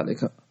غير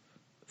ذلك.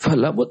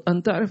 فلا بد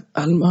أن تعرف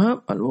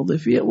المهام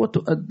الوظيفية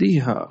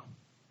وتؤديها.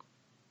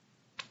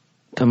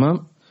 تمام.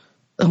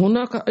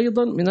 هناك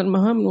أيضا من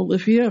المهام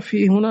الوظيفية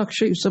في هناك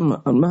شيء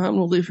يسمى المهام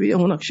الوظيفية،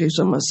 هناك شيء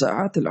يسمى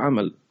ساعات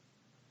العمل.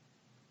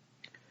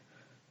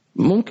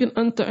 ممكن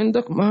أنت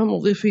عندك مهام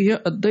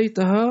وظيفية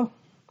أديتها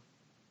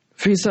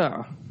في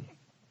ساعة،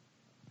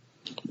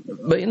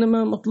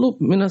 بينما مطلوب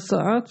من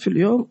الساعات في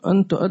اليوم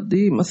أن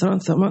تؤدي مثلا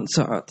 8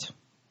 ساعات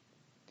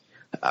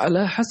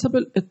على حسب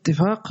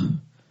الاتفاق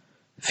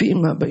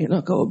فيما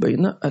بينك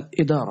وبين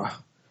الإدارة.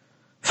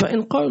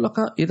 فإن قال لك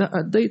إذا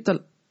أديت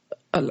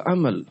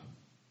العمل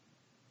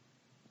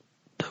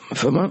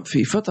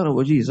في فترة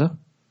وجيزة،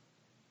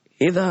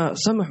 إذا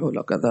سمحوا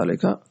لك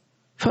ذلك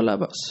فلا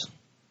بأس،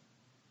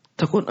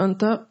 تكون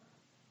أنت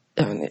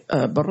يعني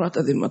برات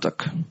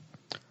ذمتك.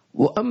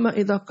 وأما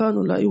إذا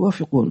كانوا لا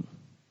يوافقون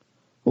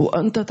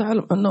وأنت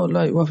تعلم أنه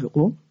لا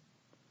يوافقون،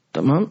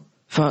 تمام،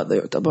 فهذا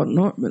يعتبر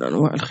نوع من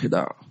أنواع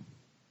الخداع،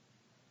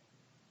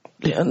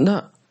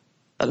 لأن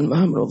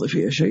المهام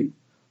الوظيفية شيء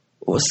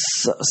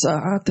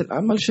وساعات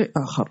العمل شيء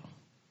آخر.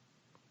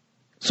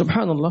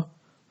 سبحان الله.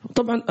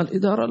 طبعا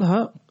الإدارة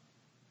لها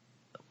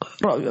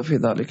رأي في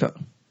ذلك.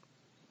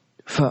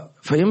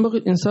 فينبغي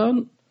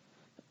الإنسان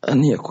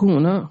أن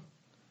يكون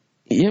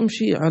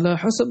يمشي على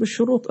حسب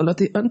الشروط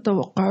التي أنت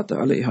وقعت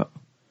عليها،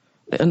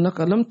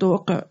 لأنك لم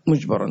توقع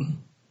مجبرا.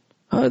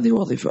 هذه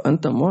وظيفة،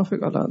 أنت موافق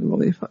على هذه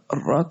الوظيفة،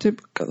 الراتب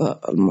كذا،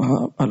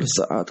 المهام،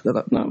 الساعات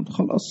كذا، نعم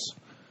خلاص.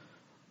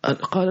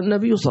 قال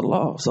النبي صلى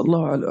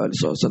الله عليه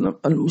وسلم: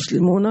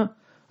 المسلمون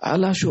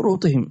على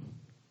شروطهم.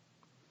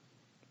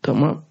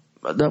 تمام،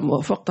 ما دام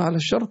وافقت على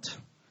الشرط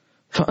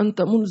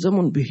فأنت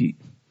ملزم به،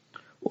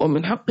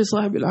 ومن حق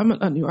صاحب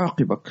العمل أن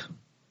يعاقبك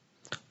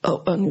أو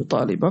أن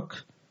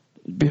يطالبك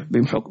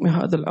بحكم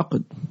هذا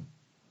العقد.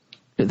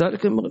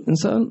 لذلك ينبغي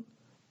الإنسان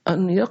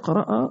أن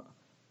يقرأ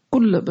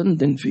كل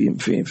بند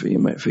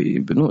في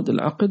بنود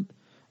العقد،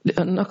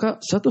 لأنك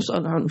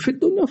ستسأل عنه في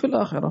الدنيا وفي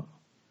الآخرة.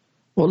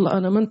 والله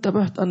أنا ما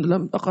انتبهت أن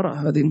لم أقرأ،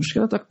 هذه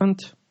مشكلتك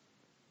أنت.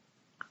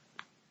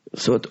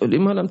 سوف تقول لي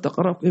ما لم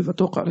تقرأ، كيف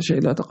توقع على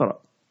شيء لا تقرأ؟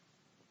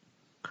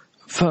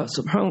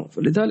 فسبحان،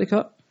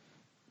 فلذلك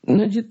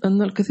نجد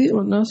أن الكثير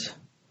من الناس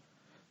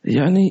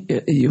يعني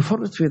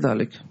يفرط في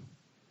ذلك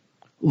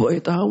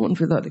ويتهاون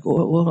في ذلك،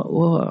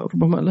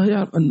 وربما لا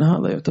يعلم أن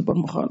هذا يعتبر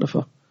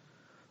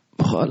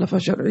مخالفة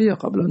شرعية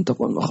قبل أن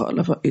تكون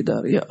مخالفة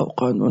إدارية أو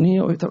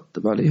قانونية،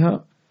 ويترتب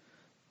عليها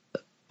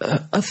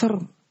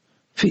أثر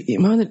في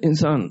إيمان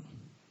الإنسان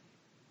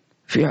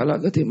في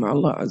علاقته مع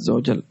الله عز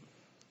وجل.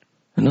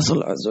 نسأل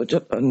الله عز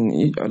وجل أن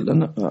يجعل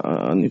لنا،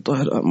 أن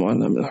يطهر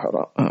أموالنا من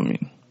الحرام، آمين.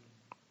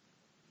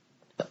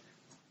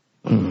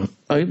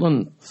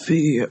 أيضا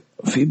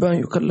في ما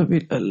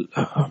يكلف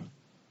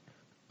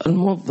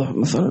الموظف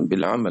مثلا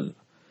بالعمل،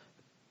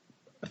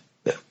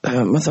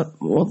 مثلا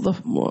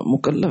موظف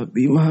مكلف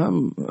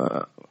بمهام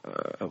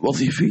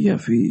وظيفية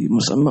في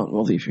مسمى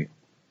وظيفي،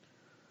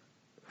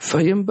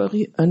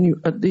 فينبغي أن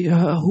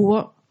يؤديها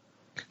هو،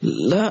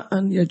 لا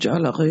أن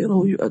يجعل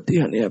غيره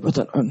يؤديها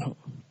نيابة عنه.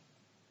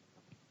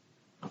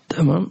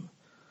 تمام،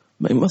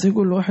 ما يمثل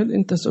يقول واحد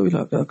أنت سوي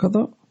لها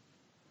كذا،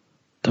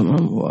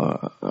 تمام،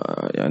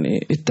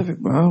 ويعني اتفق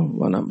معه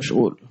وأنا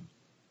مشغول.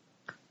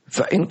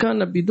 فإن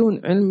كان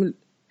بدون علم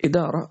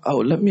الإدارة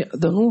أو لم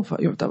يأذنوا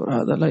فيعتبر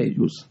هذا لا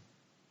يجوز،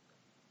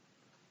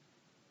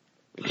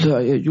 لا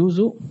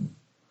يجوز.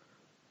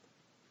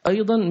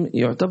 أيضا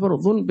يعتبر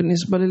ظلم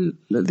بالنسبة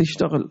للذي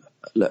اشتغل،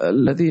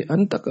 الذي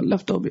أنت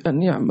كلفته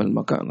بأن يعمل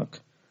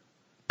مكانك.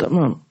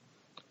 تمام،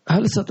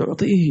 هل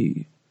ستعطيه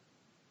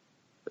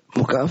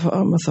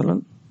مكافأة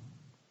مثلا؟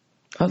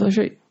 هذا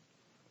شيء.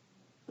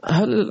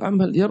 هل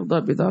العمل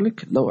يرضى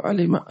بذلك لو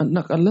علم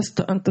أنك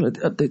لست أنت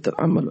الذي أديت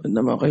العمل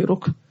وإنما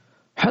غيرك؟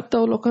 حتى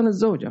ولو كانت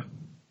زوجة،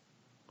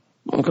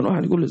 ممكن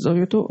واحد يقول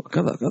لزوجته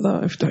كذا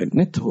كذا افتح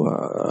النت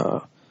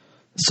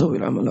وسوي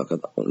العمل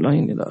هكذا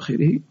أونلاين إلى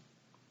آخره،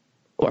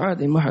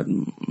 وعادي ما حد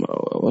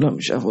ولا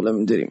مش شاف ولا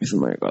مدري مثل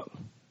ما يقال.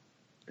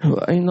 هو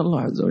أين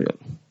الله عز وجل؟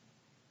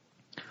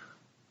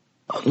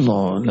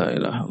 الله، لا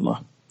إله إلا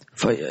الله.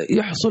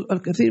 فيحصل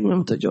الكثير من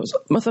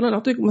المتجاوزات. مثلا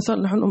أعطيك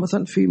مثال، نحن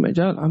مثلا في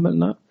مجال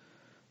عملنا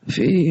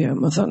في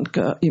مثلا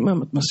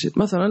كإمامة مسجد،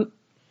 مثلا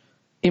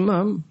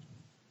إمام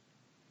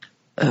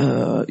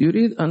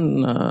يريد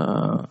أن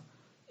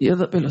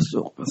يذهب إلى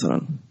السوق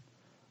مثلا،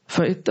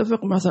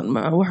 فيتفق مثلا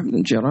مع واحد من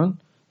الجيران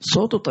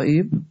صوته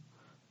طيب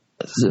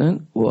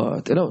زين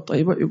وتلاوة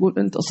طيبة، يقول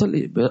أنت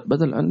صلي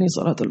بدل عني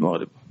صلاة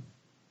المغرب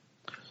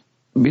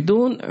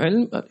بدون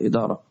علم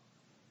الإدارة.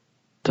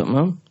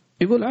 تمام،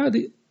 يقول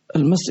عادي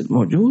المسجد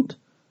موجود،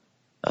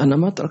 أنا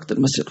ما تركت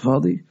المسجد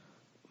فاضي.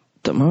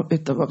 تمام،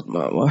 اتفقت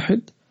مع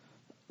واحد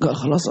قال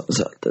خلاص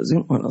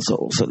سألتزم وأنا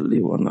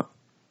سأصلي وأنا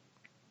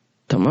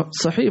تمام.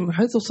 صحيح من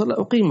حيث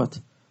الصلاة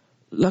أقيمت،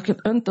 لكن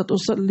أنت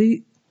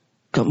تصلي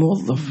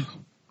كموظف،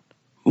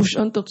 مش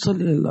أنت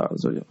تصلي لله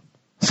عز وجل.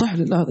 صح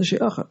لله هذا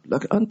شيء آخر،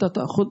 لكن أنت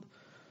تأخذ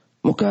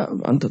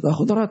أنت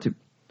تأخذ راتب،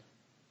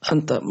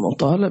 أنت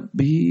مطالب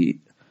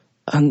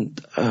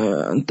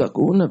أن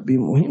تكون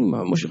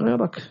بمهمة مش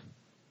غيرك.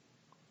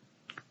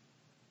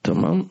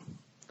 تمام،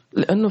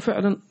 لأنه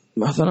فعلا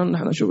مثلا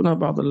نحن شفنا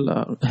بعض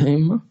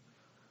الأئمة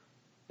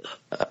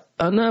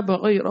أناب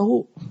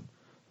غيره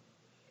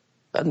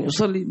أن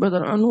يصلي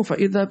بدل عنه،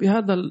 فإذا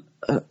بهذا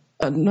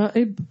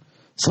النائب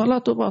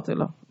صلاته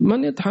باطلة.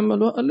 من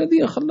يتحملها؟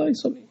 الذي خلاه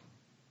يصلي.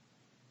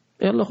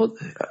 يلا خذ،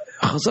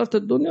 خسرت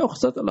الدنيا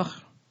وخسرت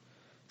الآخرة.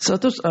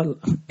 ستسأل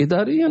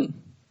إداريا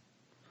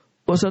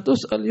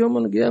وستسأل يوم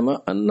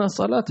القيامة أن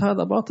صلاة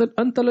هذا باطل،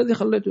 أنت الذي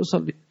خليته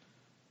يصلي.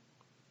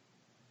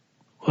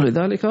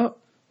 ولذلك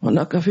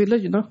هناك في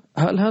لجنة،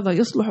 هل هذا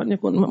يصلح أن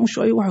يكون؟ مش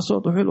أي واحد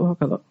صوته حلو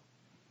هكذا،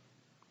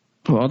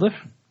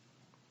 واضح؟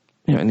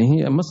 يعني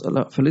هي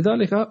مسألة.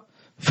 فلذلك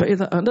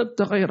فإذا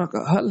أنبت غيرك،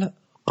 هل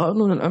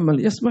قانون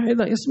العمل يسمح؟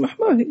 إذا يسمح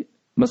ما هي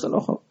مسألة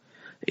أخرى.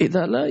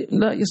 إذا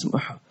لا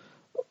يسمح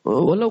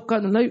ولو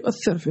كان لا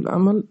يؤثر في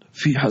العمل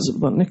في حسب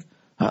ظنك،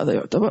 هذا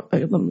يعتبر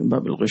أيضا من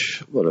باب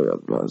الغش، ولو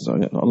يعلم الله عز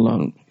وجل.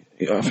 الله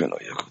يعافينا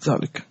وإياكم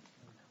ذلك.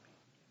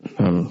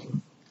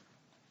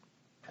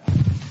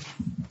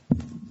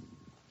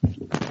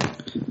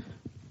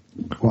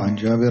 وعن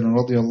جابر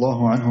رضي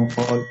الله عنه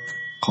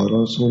قال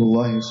رسول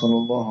الله صلى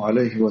الله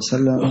عليه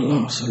وسلم: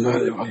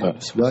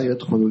 لا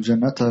يدخل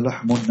الجنة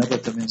لحم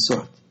نبت من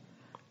سحت،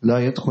 لا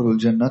يدخل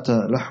الجنة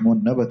لحم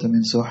نبت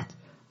من سحت.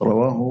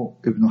 رواه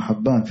ابن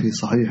حبان في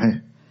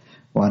صحيحه.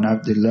 وعن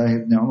عبد الله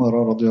بن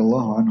عمر رضي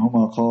الله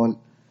عنهما قال: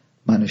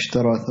 من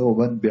اشترى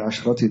ثوبا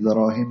ب10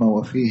 دراهم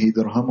وفيه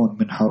درهم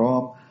من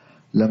حرام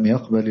لم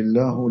يقبل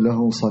الله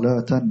له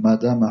صلاة ما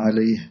دام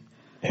عليه.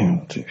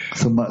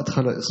 ثم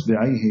أدخل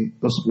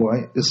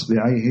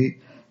إصبعيه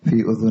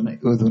في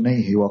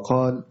أذنيه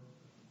وقال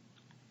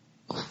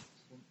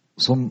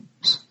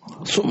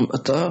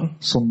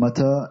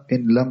صمتا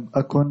إن لم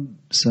أكن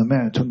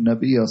سمعت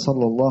النبي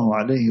صلى الله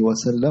عليه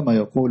وسلم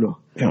يقوله.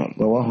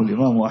 رواه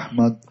الإمام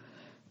أحمد.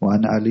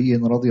 وعن علي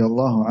رضي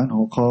الله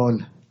عنه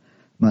قال: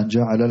 من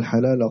جعل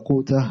الحلال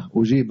قوته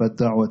أجيبت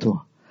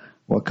دعوته،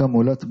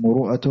 وكملت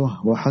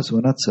مروءته،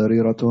 وحسنت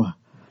سريرته،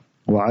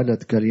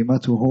 وعلت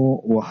كلمته،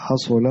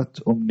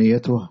 وحصلت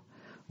أمنيته،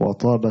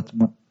 وطابت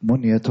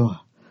منيته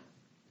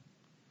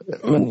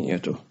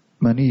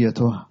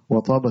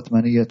وطابت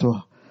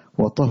منيته،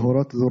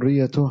 وطهرت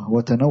ذريته،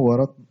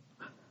 وتنورت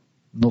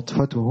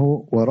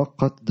نطفته،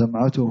 ورقت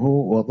دمعته،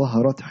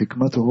 وظهرت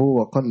حكمته،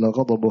 وقل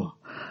غضبه،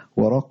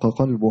 ورق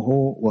قلبه،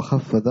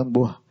 وخف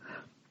ذنبه،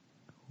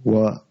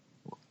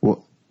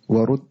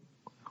 ورد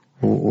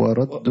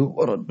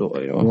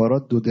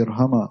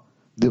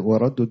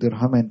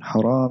درهم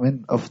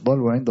حرام أفضل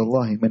عند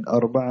الله من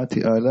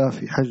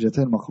 4,000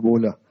 حجة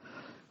مقبولة.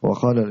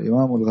 وقال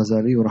الإمام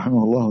الغزالي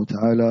رحمه الله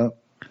تعالى: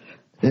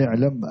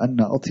 اعلم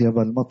أن أطيب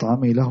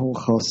المطعم له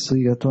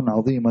خاصية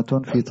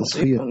عظيمة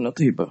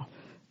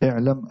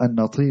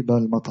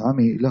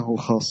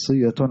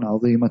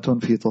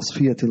في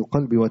تصفية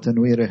القلب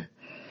وتنويره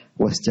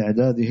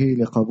واستعداده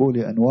لقبول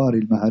أنوار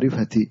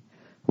المعرفة،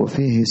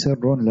 وفيه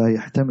سر لا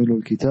يحتمل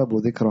الكتاب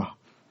ذكره،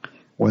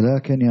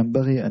 ولكن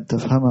ينبغي أن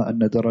تفهم أن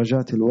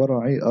درجات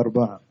الورع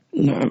 4.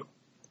 نعم.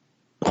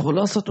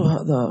 خلاصة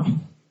هذا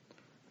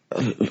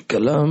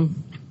الكلام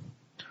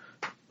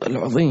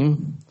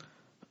العظيم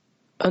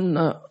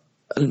أن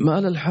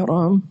المال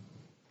الحرام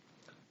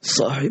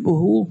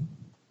صاحبه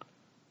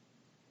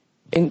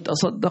إن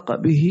تصدق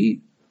به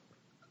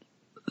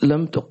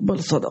لم تقبل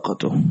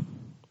صدقته،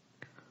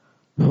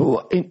 هو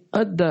إن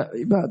أدى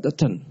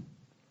عبادة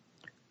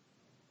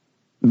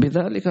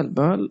بذلك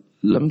المال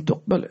لم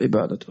تقبل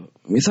عبادته.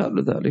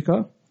 مثال ذلك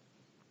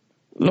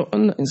لو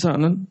أن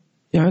إنسانا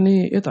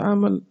يعني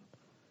يتعامل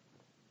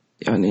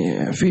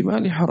يعني في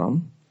مال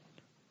حرام،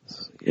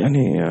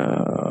 يعني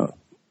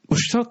مش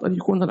شرط أن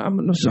يكون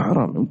العمل نفسه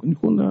حرام، ممكن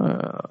يكون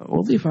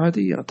وظيفة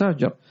عادية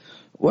تاجر،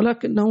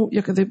 ولكنه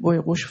يكذب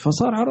ويغش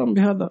فصار حرام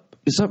بهذا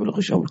بسبب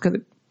الغش أو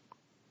الكذب.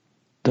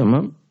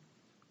 تمام.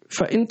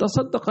 فإن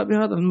تصدق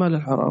بهذا المال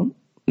الحرام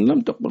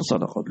لم تقبل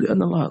صدقه،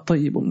 لأن الله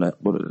طيب لا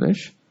يقبل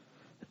ليش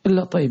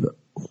إلا طيبا.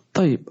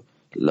 طيب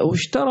لو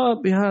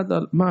اشترى بهذا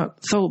المال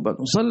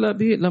ثوبا وصلى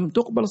به لم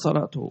تقبل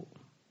صلاته،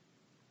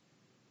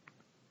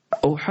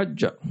 أو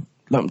حج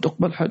لم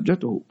تقبل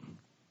حجته،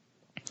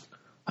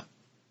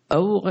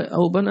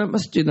 أو بنى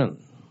مسجدا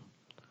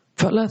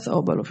فلا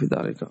ثواب له في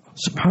ذلك.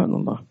 سبحان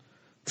الله.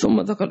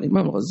 ثم ذكر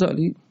الإمام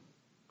الغزالي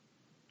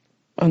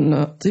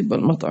أن طيب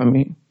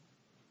المطعم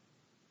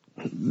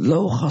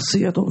له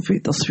خاصية في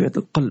تصفية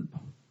القلب،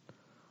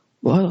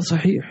 وهذا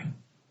صحيح.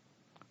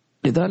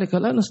 لذلك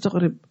لا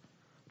نستغرب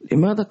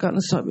لماذا كان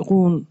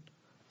السابقون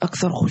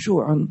أكثر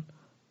خشوعا،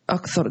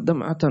 أكثر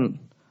دمعة،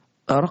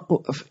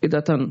 أرق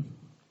أفئدة.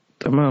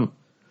 تمام.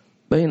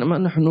 بينما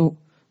نحن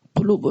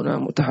قلوبنا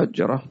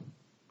متحجرة.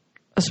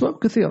 أسباب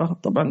كثيرة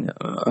طبعا،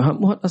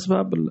 أهمها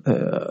الأسباب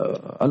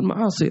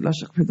المعاصي لا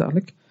شك في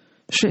ذلك.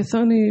 الشيء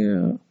الثاني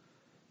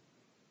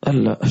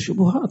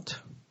الشبهات.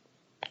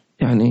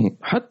 يعني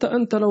حتى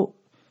أنت لو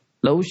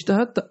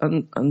اجتهدت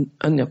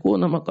أن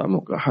يكون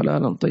مطعمك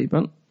حلالا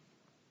طيبا،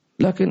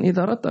 لكن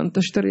إذا أردت أن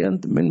تشتري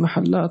أنت من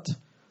محلات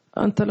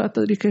أنت لا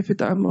تدري كيف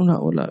يتعاملون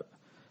هؤلاء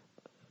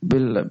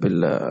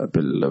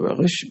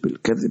بالغش،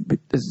 بالكذب،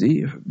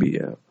 بالتزييف،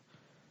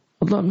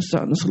 الله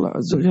المستعان. نسأل الله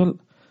عز وجل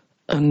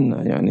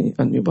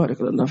أن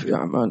يبارك لنا في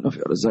أعمالنا في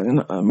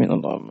رزقنا. آمين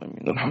اللهم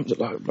آمين. الحمد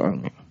لله رب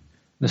العالمين.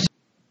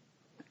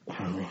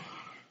 آمين.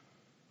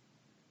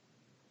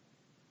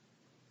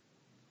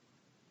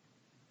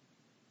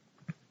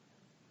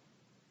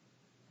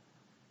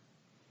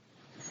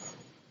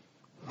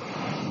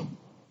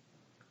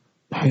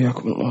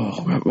 حياكم الله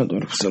أخو محمد.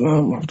 وعليكم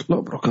السلام ورحمة الله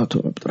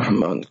وبركاته. عبد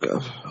الرحمن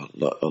الكاف،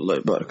 الله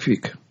يبارك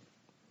فيك.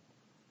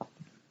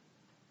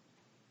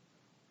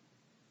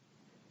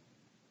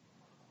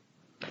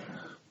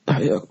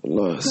 حياكم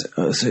الله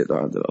سيد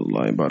عادل،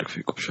 الله يبارك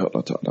فيكم إن شاء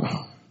الله تعالى.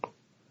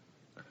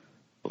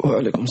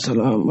 وعليكم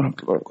السلام ورحمة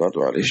الله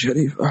وبركاته. علي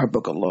الشريف،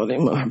 أحبك الله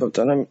لما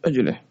أحببتنا من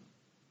أجله.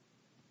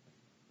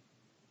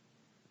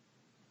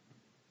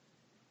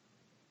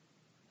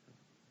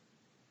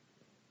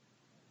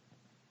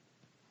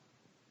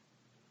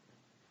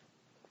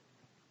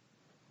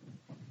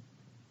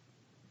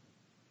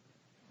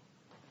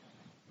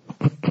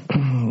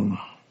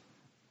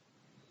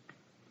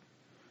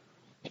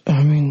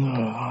 آمين.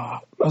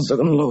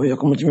 رزقنا الله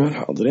وإياكم جميع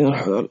الحاضرين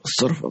الحلال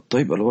الصرف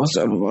الطيب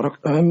الواسع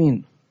المبارك.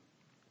 آمين.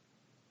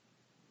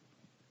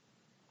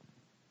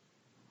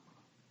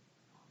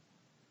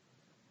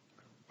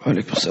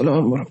 وعليكم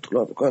السلام ورحمة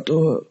الله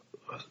وبركاته.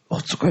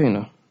 أخت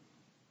سكينة.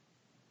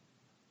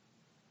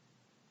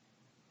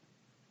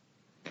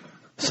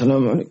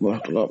 السلام عليكم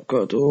ورحمة الله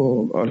وبركاته.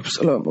 وعليكم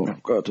السلام ورحمة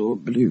الله وبركاته.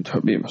 Believed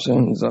Habib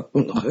Hussein,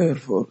 جزاكم خير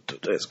for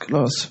today's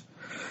class.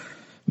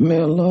 May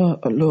Allah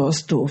allow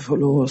us to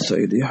follow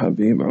Sayyidi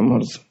Habib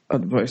Umar's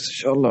advice,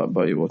 inshallah,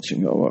 by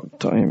watching our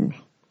time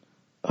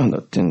and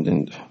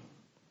attending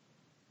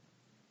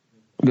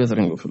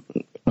gathering of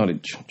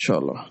knowledge,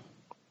 inshallah.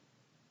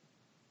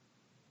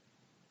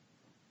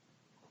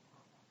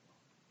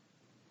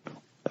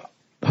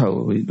 How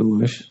we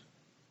do it?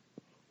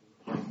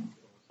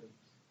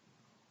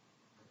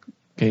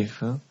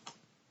 كيف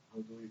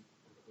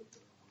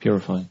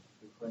purify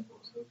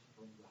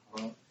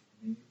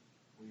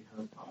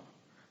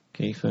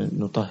كيف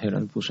نطهر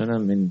أنفسنا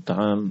من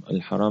طعام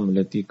الحرام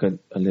الذي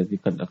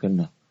قد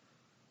أكلنا.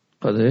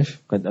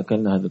 قد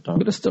أكلنا هذا الطعام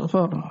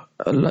بالاستغفار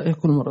لا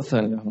يكون مرة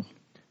ثانية.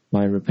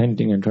 By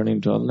repenting and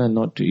turning to Allah,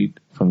 not to eat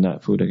from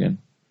that food again.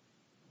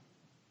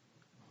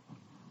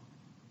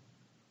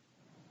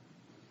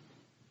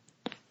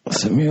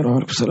 Samira,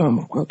 alaikum salam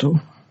wa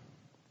barakatuh.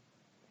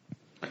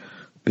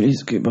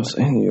 Please keep us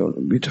in your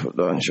beautiful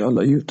dua,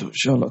 inshallah, you too,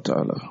 inshallah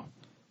ta'ala.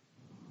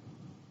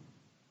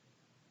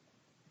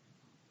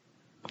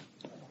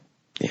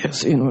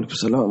 ياسين وعليكم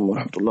السلام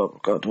ورحمة الله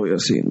وبركاته.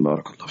 ياسين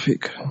بارك الله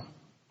فيك.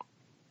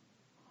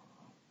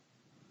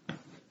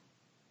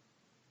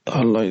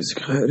 الله يجزيك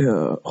خير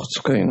يا أخت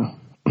سكينة.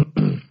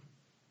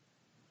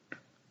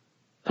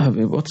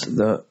 Habib, what's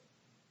the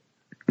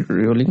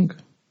ruling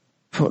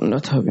for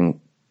not having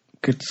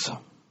kids?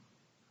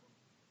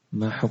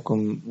 ما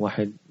حكم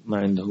واحد ما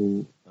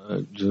عنده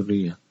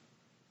ذرية؟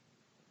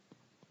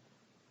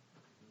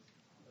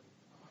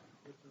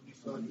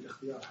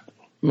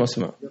 ما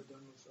اسمع.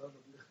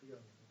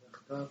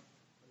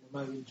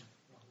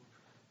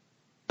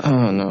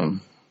 نعم.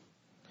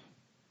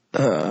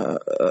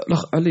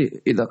 الأخ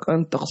علي، إذا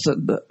كان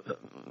تقصد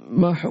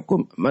ما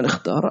حكم من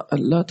اختار أن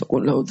لا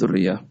تكون له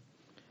ذرية،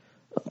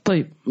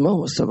 طيب ما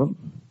هو السبب؟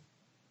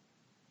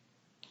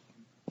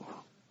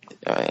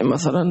 يعني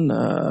مثلا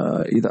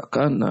إذا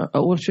كان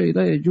أول شيء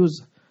لا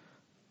يجوز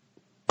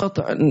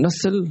قطع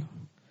النسل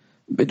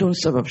بدون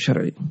سبب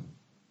شرعي.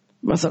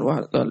 مثلا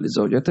واحد قال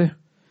لزوجته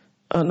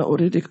أنا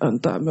أريدك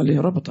أن تعملي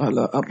ربط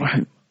على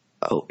الرحم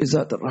أو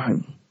إزالة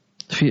الرحم،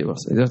 فيه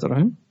بس إزالة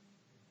الرحم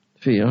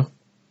فيها.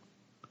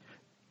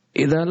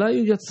 إذا لا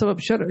يوجد سبب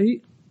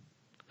شرعي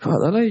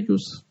فهذا لا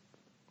يجوز.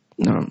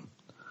 نعم.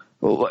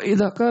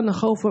 وإذا كان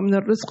خوفا من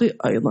الرزق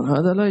أيضا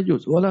هذا لا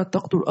يجوز. ولا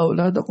تقتلوا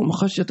أولادكم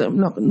خشية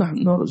إملاق، نحن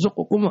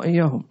نرزقكم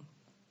وإياهم.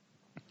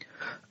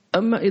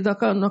 أما إذا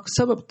كان هناك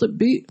سبب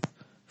طبي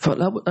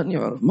فلا بد أن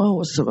يعرف ما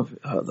هو السبب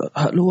هذا.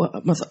 هل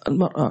هو مثلا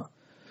المرأة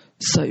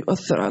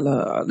سيؤثر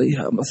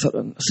عليها،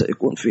 مثلا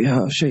سيكون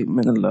فيها شيء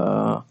من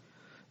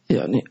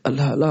يعني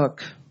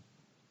الهلاك،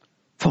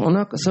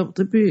 فهناك سبب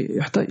طبي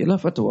يحتاج إلى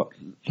فتوى.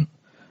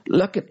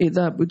 لكن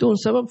إذا بدون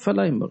سبب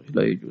فلا ينبغي،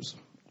 لا يجوز،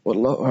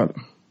 والله أعلم.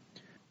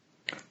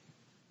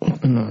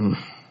 نعم.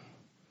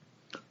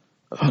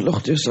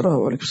 الأخت يسرى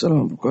وعليكم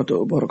السلام وبركاته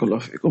وبارك الله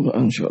فيكم.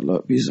 إن شاء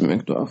الله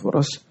بيزمك دعاء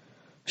فرس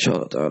إن شاء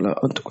الله تعالى.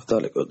 أنتم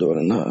كذلك ادعوا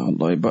لنا،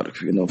 الله يبارك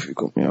فينا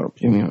وفيكم يا رب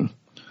جميعا.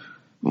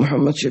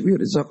 محمد شبير،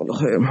 جزاك الله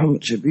خير.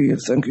 محمد شبير،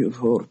 thank you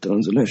for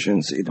translation.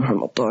 سيد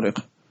محمد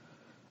طارق،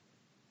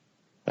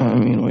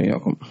 آمين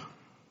وإياكم.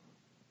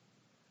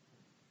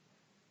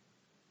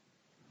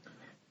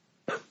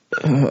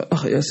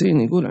 أخ ياسين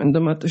يقول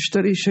عندما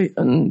تشتري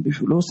شيئا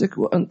بفلوسك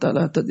وأنت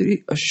لا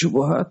تدري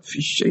الشبهات في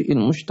الشيء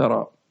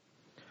المشترى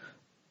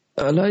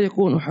لا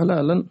يكون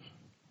حلالا؟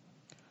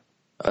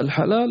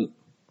 الحلال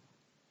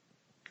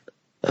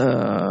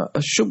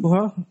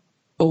الشبهة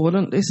أولا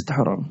ليست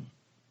حرام.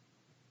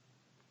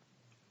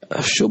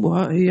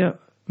 الشبهة هي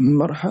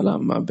مرحلة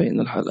ما بين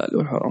الحلال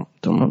والحرام،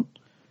 تمام؟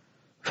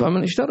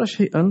 فمن اشترى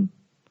شيئا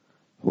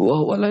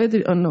وهو لا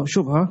يدري أنه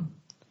شبهة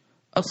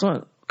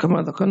أصلا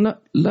كما ذكرنا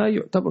لا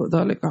يعتبر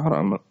ذلك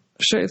حراما.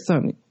 الشيء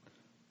الثاني،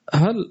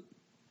 هل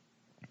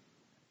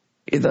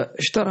إذا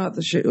اشترى هذا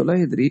الشيء ولا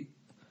يدري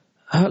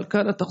هل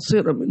كان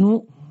تقصيرا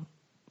منه،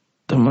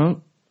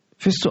 تمام،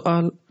 في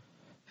السؤال،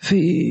 في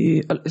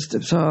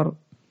الاستفسار،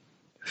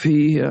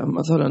 في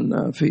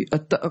مثلا في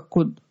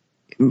التأكد.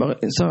 ينبغي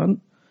الإنسان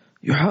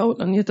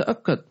يحاول أن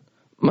يتأكد.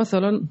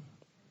 مثلا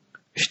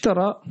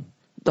اشترى،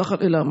 دخل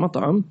إلى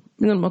مطعم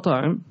من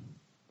المطاعم،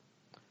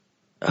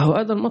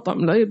 هذا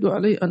المطعم لا يبدو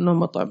عليه أنه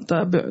مطعم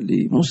تابع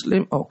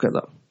لمسلم أو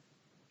كذا،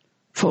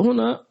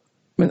 فهنا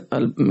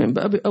من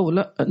باب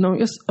أولى أنه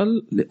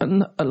يسأل،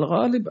 لأن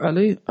الغالب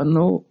عليه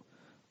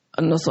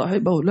أن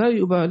صاحبه لا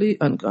يبالي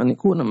أن كان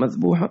يكون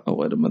مذبوحا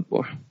أو غير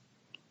مذبوح،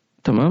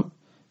 تمام.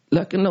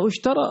 لكن لو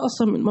اشترى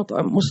أصلا من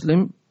مطعم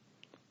مسلم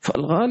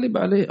فالغالب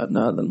عليه أن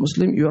هذا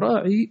المسلم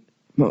يراعي،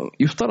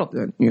 يفترض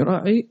يعني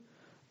يراعي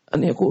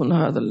أن يكون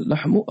هذا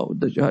اللحم أو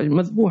الدجاج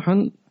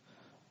مذبوحا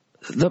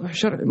ذبح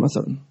شرعي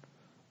مثلا،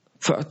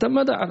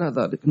 فاعتمد على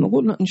ذلك.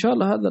 نقول إن شاء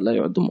الله هذا لا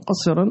يعد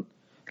مقصرا،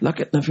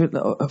 لكن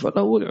في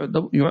الأول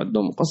يعد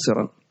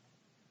مقصرا،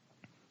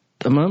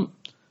 تمام.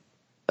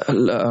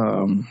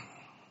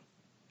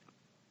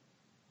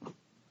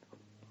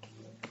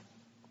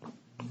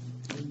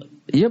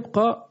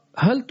 يبقى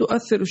هل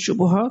تؤثر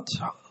الشبهات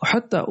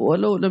حتى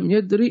ولو لم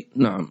يدري؟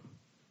 نعم،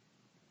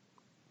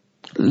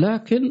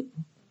 لكن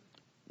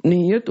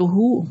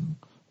نيته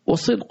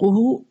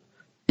وصدقه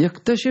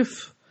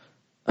يكتشف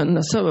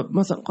أن سبب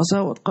مثلا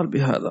قساوة قلب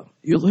هذا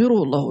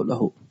يظهره الله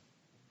له.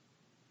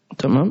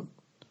 تمام.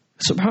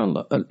 سبحان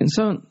الله،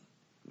 الإنسان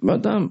ما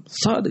دام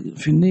صادق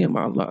في النية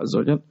مع الله عز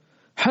وجل،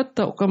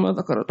 حتى وكما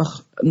ذكر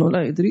الأخ أنه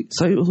لا يدري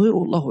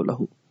سيظهره الله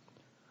له.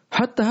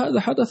 حتى هذا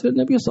حدث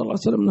للنبي صلى الله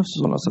عليه وسلم نفسه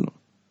صلى الله عليه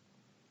وسلم،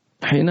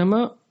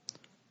 حينما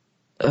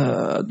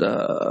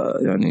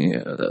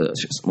يعني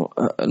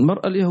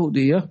المرأة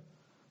اليهودية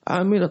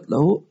عاملت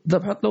له،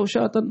 ذبحت له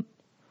شاة،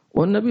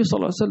 والنبي صلى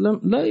الله عليه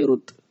وسلم لا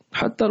يرد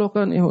حتى لو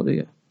كان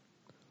يهودية،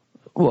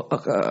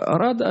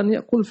 وأراد أن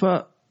يأكل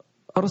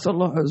فأرسل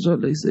الله عز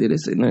وجل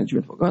ليس إنها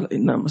جبن، فقال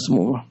إنها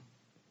مسمومة.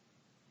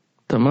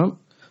 تمام.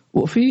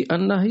 وفي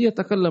أن هي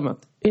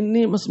تكلمت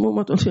إني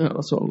مسمومة يا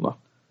رسول الله.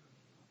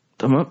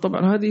 تمام.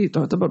 طبعا هذه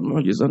تعتبر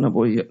معجزة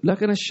نبوية،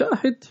 لكن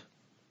الشاهد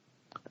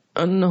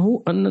أن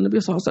النبي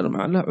صلى الله عليه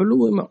وسلم على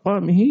علو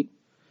مقامه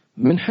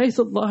من حيث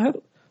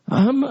الظاهر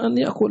أهم أن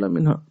يأكل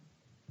منها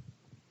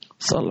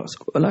صلى الله عليه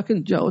وسلم،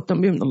 ولكن جاء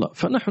التنبيه من الله.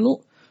 فنحن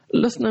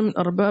لسنا من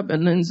أرباب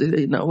أن ننزل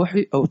إلينا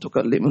وحي أو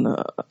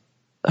تكلمنا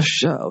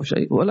أشياء أو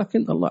شيء،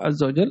 ولكن الله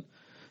عز وجل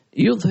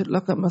يظهر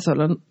لك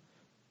مثلا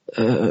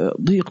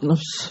ضيق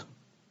نفس،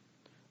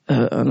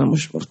 أنا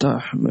مش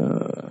مرتاح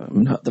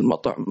من هذا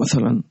المطعم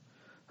مثلا،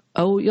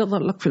 أو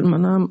يظهر لك في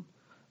المنام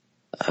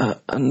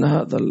أن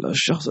هذا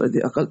الشخص الذي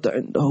أكلت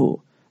عنده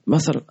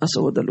مثلا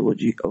أسود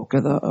الوجه أو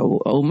كذا،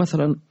 أو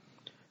مثلا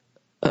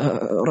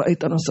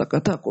رأيت نفسك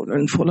تأكل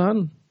عند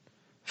فلان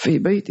في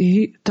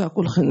بيته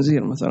تأكل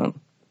خنزير مثلا،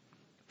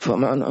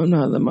 فمعنى أن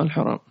هذا ما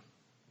الحرام.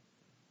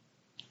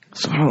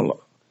 سبحان الله.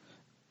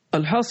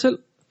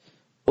 الحاصل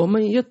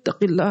ومن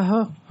يتق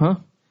الله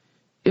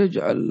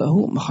يجعل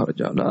له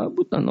مخرجا، لا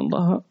بد أن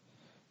الله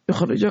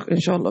يخرجك إن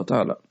شاء الله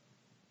تعالى.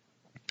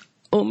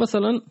 أو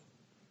مثلا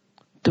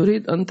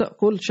تريد أن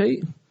تأكل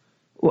شيء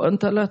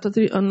وأنت لا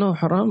تدري أنه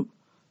حرام،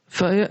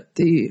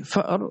 فيأتي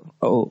فأر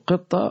أو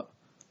قطة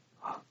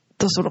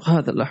تسرق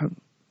هذا اللحم،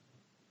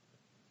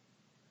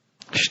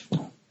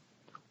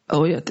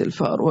 أو يأتي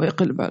الفأر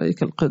ويقلب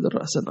عليك القدر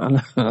رأسا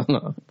على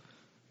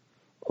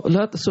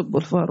لا تسب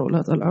الفأر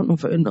ولا تلعنه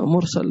فإنه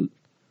مرسل.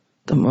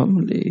 تمام.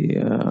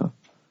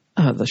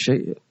 لهذا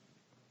الشيء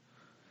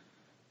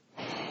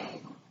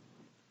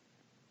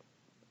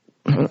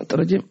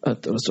ترجم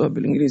السؤال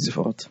بالإنجليزي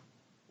فقط.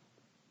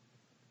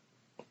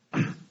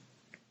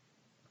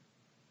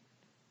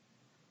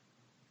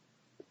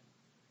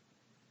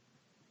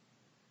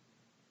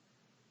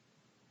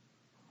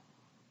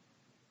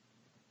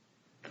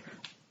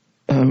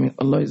 آمين.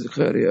 الله يجزيك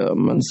خير يا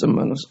من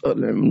سمى نسأل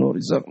العلم نور،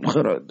 جزاكم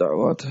خير على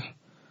الدعوات.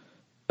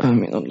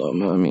 آمين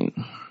اللهم آمين.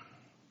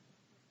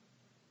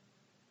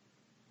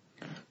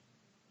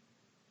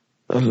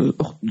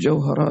 الأخت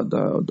جوهرة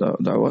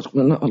دعوات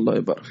لنا، الله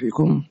يبارك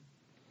فيكم.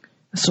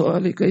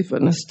 سؤالي: كيف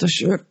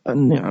نستشعر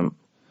النعم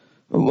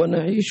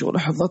ونعيش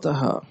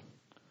لحظتها،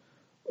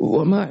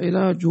 وما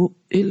علاج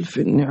إلف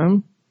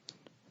النعم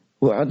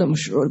وعدم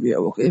الشعور بها،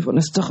 وكيف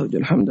نستخرج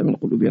الحمد من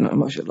قلوبنا؟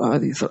 ما شاء الله،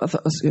 هذه 3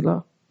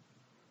 أسئلة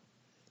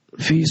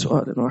في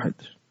سؤال واحد.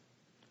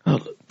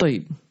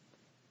 طيب،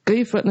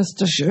 كيف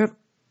نستشعر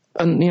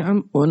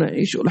النعم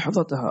ونعيش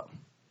لحظتها؟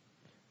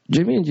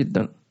 جميل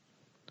جدا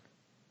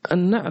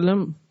أن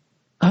نعلم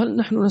هل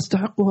نحن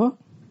نستحقها.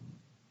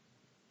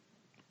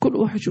 كل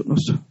واحد شو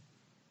نفسه،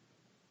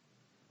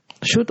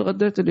 شو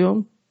تغديت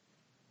اليوم؟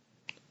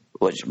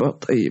 وجبة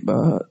طيبة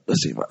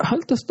دسمة،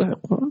 هل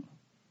تستحقها؟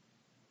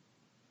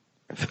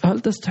 هل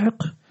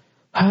تستحق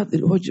هذه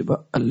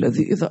الوجبة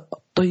الذي إذا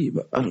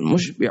الطيبة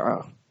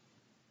المشبعة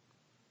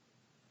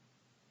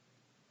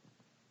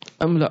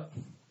أم لا؟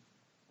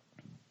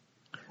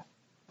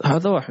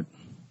 هذا واحد.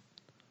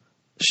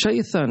 الشيء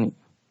الثاني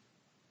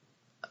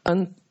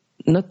أن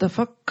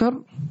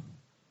نتفكر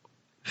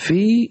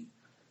في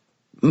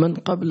من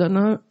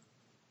قبلنا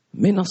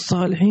من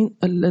الصالحين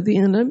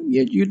الذين لم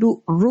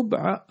يجدوا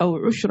ربع أو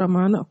عشر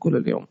ما نأكل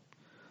اليوم.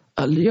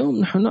 اليوم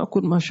نحن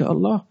نأكل ما شاء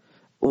الله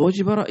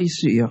وجبة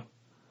رئيسية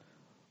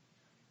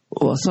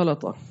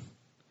وسلطة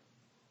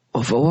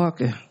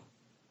وفواكه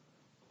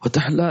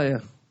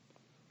وتحلاية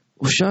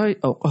وشاي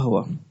أو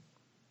قهوة،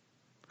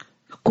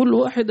 كل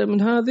واحدة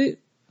من هذه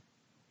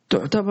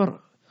تعتبر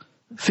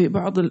في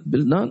بعض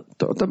البلدان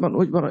تعتبر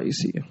وجبة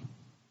رئيسية.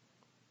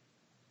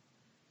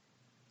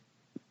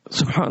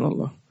 سبحان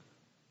الله،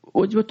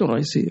 وجبة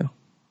رئيسية.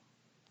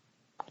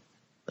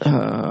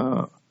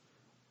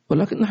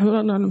 ولكن نحن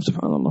لا نعلم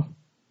سبحان الله،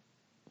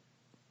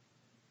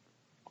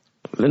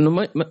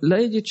 لأنه لا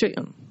يجد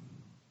شيئا.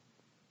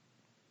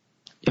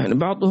 يعني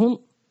بعضهم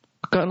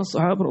كان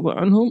الصحابة رضي الله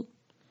عنهم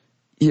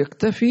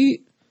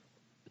يكتفي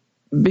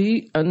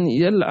بأن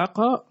يلعق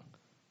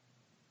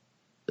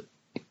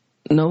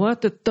نواة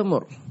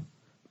التمر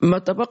ما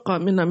تبقى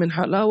منها من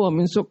حلاوة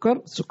من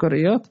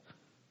سكريات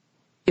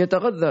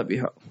يتغذى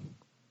بها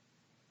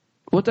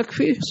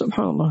وتكفيه.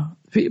 سبحان الله،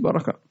 في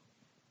بركة.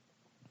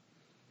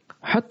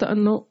 حتى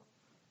أنه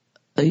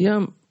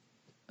أيام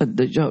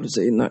الدجال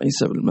سيدنا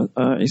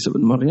عيسى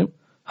بن مريم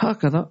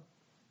هكذا.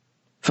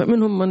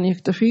 فمنهم من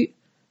يكتفي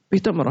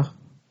بتمرة،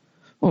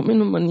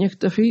 ومنهم من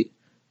يكتفي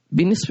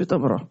بنصف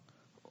تمرة،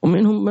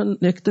 ومنهم من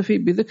يكتفي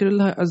بذكر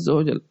الله عز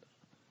وجل،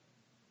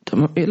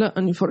 تمام، إلى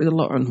أن يفرد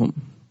الله عنهم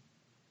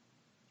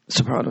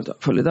سبحانه وتعالى.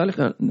 فلذلك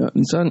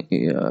الإنسان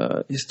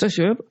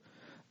يستشعر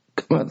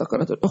كما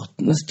ذكرت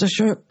الأخت،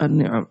 نستشعر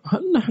النعم، هل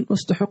نحن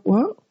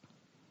نستحقها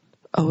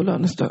أو لا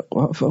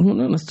نستحقها؟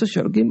 فهنا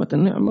نستشعر قيمة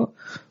النعمة،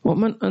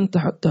 ومن أنت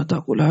حتى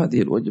تأكل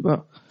هذه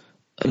الوجبة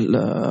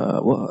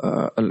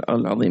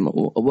العظيمة.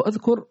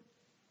 وأذكر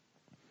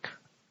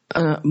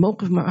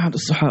موقف مع أحد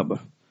الصحابة،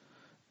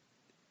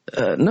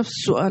 نفس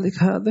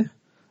سؤالك هذا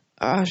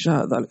عاش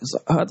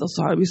هذا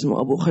الصحابي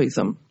اسمه أبو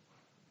خيثم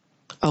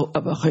أو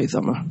أبا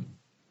خيثمة،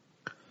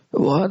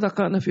 وهذا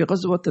كان في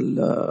غزوة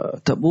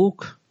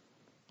تبوك،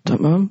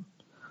 تمام.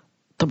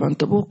 طبعا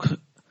تبوك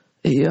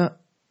هي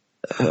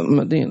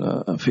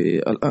مدينة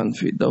الآن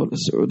في الدولة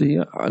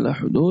السعودية على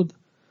حدود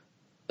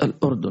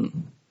الأردن،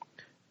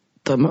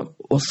 تمام.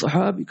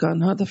 والصحابي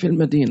كان هذا في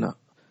المدينة،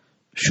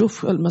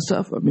 شوف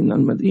المسافة من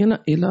المدينة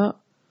إلى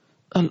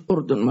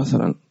الأردن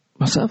مثلا،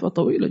 مسافة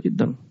طويلة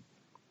جدا.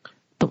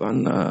 طبعا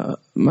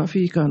ما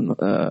في كان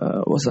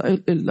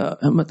وسائل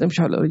إلا أما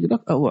تمشي على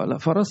رجلك أو على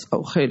فرس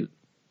أو خيل.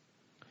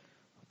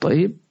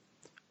 طيب،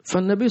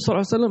 فالنبي صلى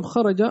الله عليه وسلم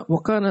خرج،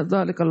 وكان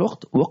ذلك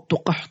الوقت وقت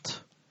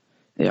قحط،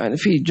 يعني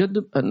في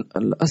جدب،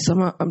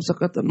 السماء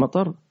أمسكت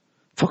المطر،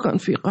 فكان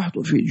في قحط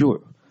وفي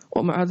جوع.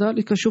 ومع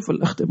ذلك شوف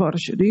الاختبار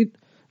الشديد،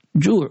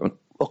 جوع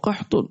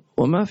وقحط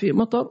وما في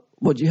مطر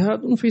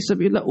وجهاد في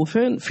سبيل الله،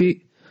 وفين؟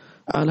 في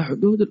على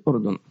حدود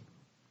الأردن،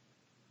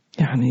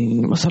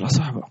 يعني مسألة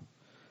صعبة.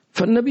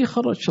 فالنبي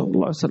خرج صلى الله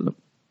عليه وسلم،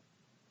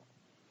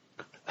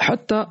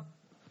 حتى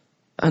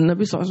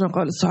النبي صلى الله عليه وسلم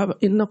قال للصحابة: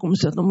 إنكم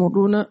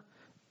ستمرون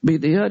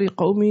بديار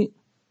قوم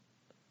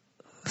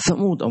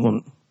ثمود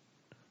أظن،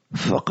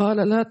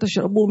 فقال: لا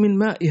تشربوا من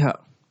مائها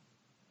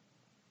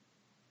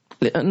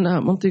لأنها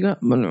منطقة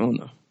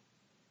ملعونة،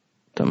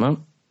 تمام،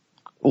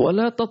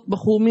 ولا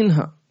تطبخوا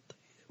منها.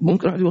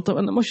 ممكن أحد يقول: طب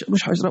أنا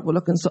مش هشرب،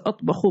 ولكن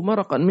سأطبخ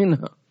مرقا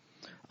منها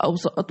أو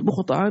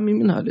سأطبخ طعامي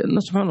منها، لأن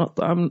سبحانه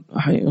الطعام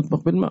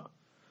يطبخ بالماء.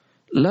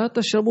 لا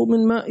تشربوا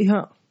من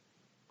مائها،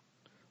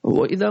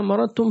 وإذا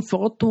مرضتم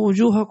فغطوا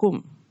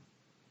وجوهكم.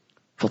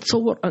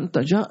 فتصور أنت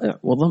جائع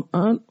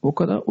وظمآن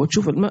وكذا،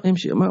 وتشوف الماء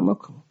يمشي أمامك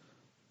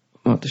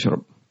ما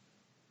تشرب.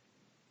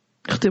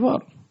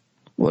 اختبار،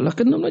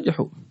 ولكنهم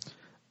نجحوا.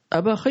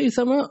 أبا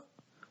خيثمة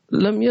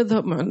لم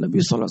يذهب مع النبي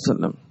صلى الله عليه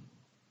وسلم،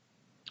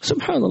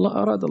 سبحان الله،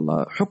 أراد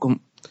الله حكم.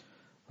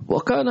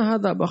 وكان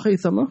هذا أبا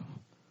خيثمة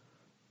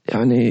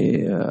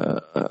يعني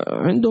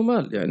عنده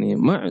مال، يعني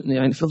ما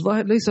يعني في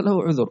الظاهر ليس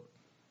له عذر،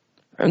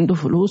 عنده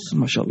فلوس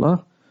ما شاء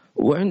الله،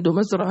 وعنده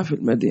مزرعة في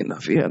المدينة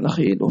فيها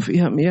نخيل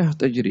وفيها مياه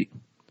تجري،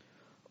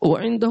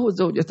 وعنده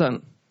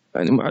زوجتان،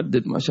 يعني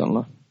معدد ما شاء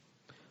الله،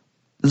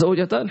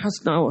 زوجتان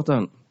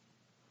حسناوتان.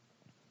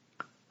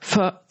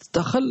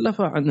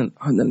 فتخلف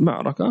عن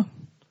المعركة،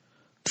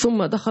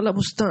 ثم دخل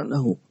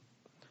بستانه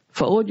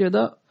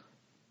فوجد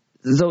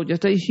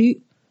زوجتيه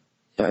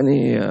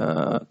يعني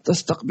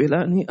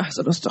تستقبلانه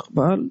أحسن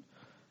استقبال،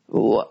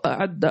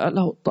 وأعد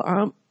له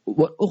الطعام،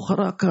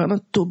 والأخرى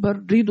كانت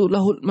تبرد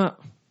له الماء.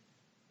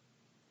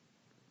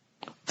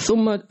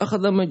 ثم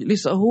أخذ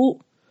مجلسه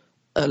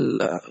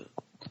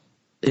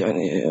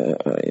يعني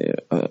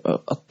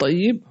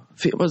الطيب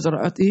في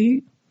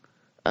مزرعته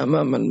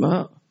أمام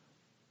الماء،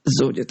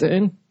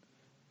 الزوجتين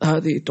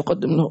هذه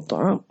تقدم له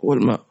الطعام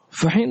والماء.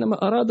 فحينما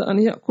أراد أن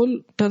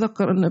يأكل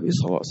تذكر النبي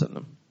صلى الله عليه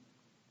وسلم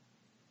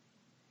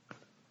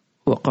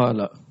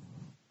وقال: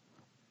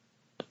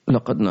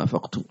 لقد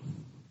نافقت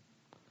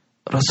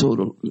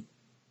رسول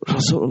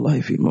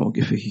الله في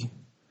موقفه،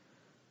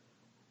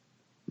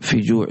 في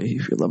جوعه،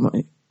 في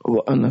ظمأه،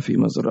 وأنا في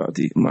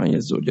مزرعتي معي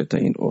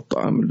الزوجتين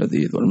والطعام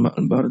اللذيذ والماء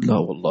البارد. لا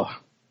والله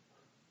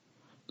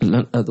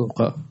لن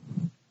أذوق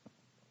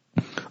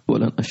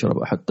ولن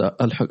أشرب حتى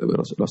ألحق برسول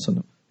الله صلى الله عليه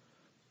وسلم.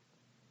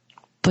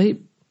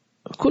 طيب،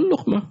 كل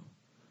لقمة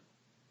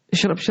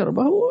اشرب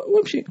شربه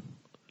وامشي.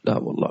 لا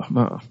والله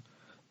ما،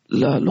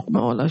 لا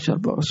لقمة ولا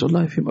شرب رسول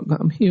الله في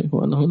مقامه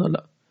وأنا هنا.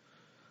 لا،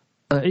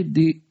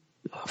 أعدي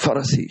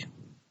فرسي،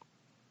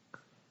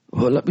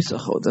 ولبس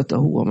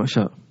خوذته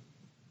ومشى،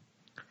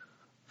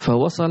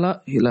 فوصل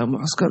إلى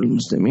معسكر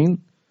المسلمين،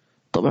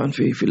 طبعا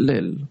في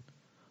الليل،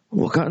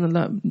 وكان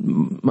لا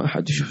ما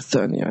حد يشوف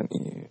الثاني،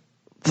 يعني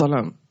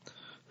ظلام.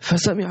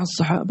 فسمع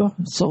الصحابة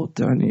صوت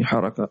يعني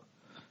حركة،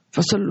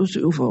 فسلوا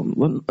سيوفهم،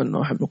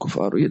 وأنه أحد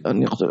الكفار يريد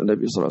أن يقتل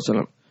النبي صلى الله عليه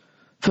وسلم.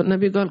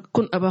 فالنبي قال: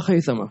 كن أبا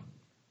خيثمة.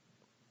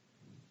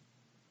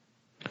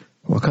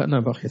 وكان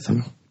أبا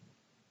خيثمة،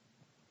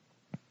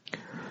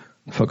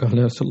 فقال: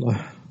 يا رسول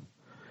الله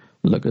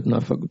لقد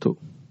نافقت،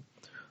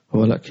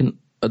 ولكن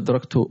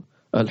أدركت،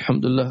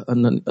 الحمد لله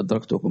أنني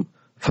أدركتكم.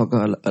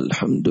 فقال: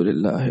 الحمد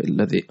لله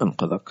الذي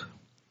أنقذك،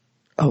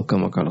 أو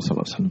كما قال صلى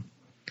الله عليه وسلم: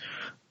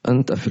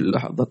 أنت في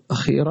اللحظة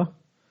الأخيرة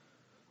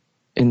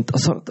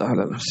انتصرت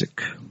على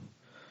نفسك.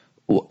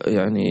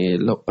 يعني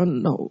لو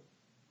أنه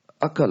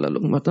أكل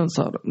لقمة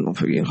صار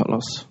منافقين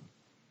خلاص.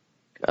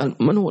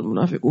 من هو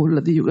المنافق؟ هو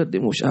الذي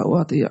يقدم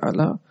شهواته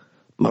على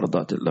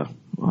مرضاة الله،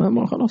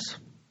 وهذا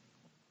خلاص.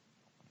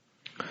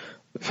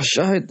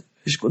 فالشاهد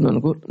إيش كنا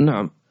نقول؟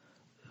 نعم،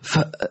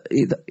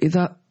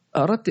 فإذا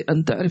أردت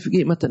أن تعرف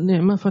قيمة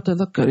النعمة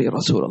فتذكري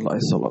رسول الله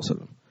صلى الله عليه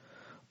وسلم،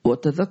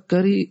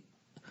 وتذكري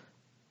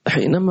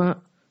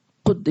حينما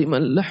قدم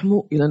اللحم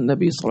إلى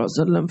النبي صلى الله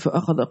عليه وسلم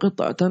فأخذ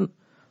قطعة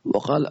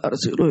وقال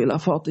أرسله إلى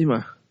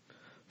فاطمة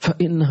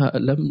فإنها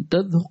لم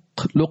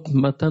تذق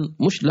لقمة،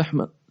 مش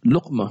لحمة،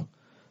 لقمة،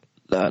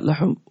 لا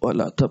لحم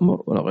ولا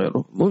تمر ولا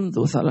غيره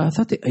منذ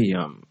 3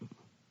 أيام.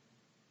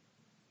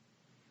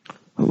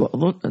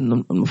 وأظن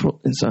أن المفروض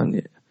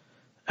إنسان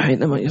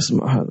حينما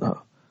يسمع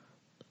هذا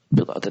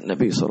بضعة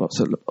النبي صلى الله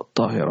عليه وسلم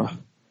الطاهرة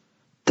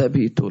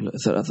تبيت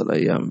 3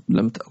 أيام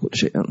لم تأكل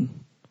شيئا،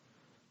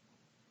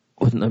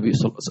 والنبي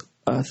صلى الله عليه وسلم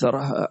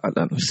آثرها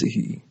على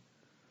نفسه،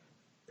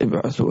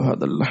 ابعثوا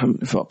هذا اللحم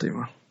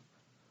لفاطمة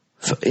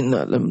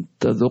فإنها لم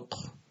تذق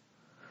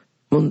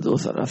منذ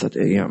 3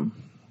 أيام.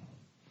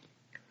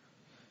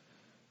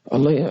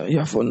 الله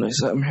يعفو عنا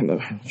يسامحنا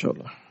إن شاء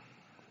الله.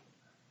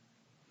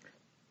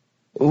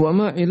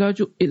 وما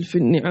علاج إلف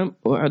النعم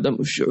وعدم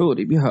الشعور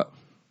بها؟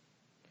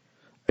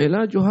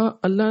 علاجها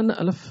ألا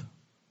نألف،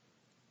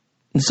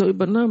 نسوي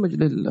برنامج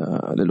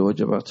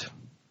للوجبات.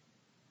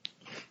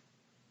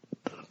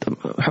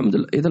 الحمد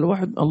لله إذا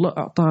الواحد الله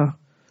أعطاه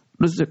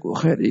رزق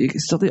وخير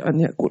يستطيع أن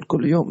يأكل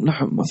كل يوم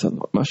لحم مثلا،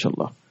 ما شاء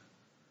الله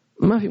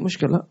ما في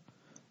مشكلة.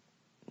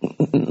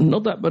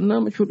 نضع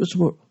برنامج في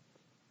الأسبوع،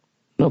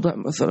 نضع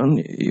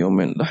مثلا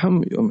يومين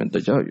لحم، يومين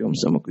دجاج، يوم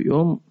سمك،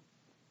 يوم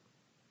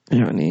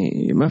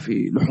يعني ما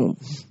في لحوم.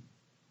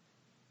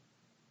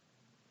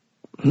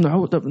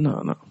 نعود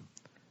أبنائنا.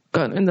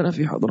 كان عندنا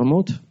في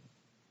حضرموت،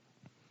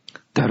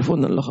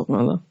 تعرفون اللخط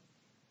ماذا؟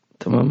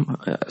 تمام،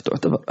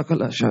 تعتبر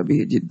أكلة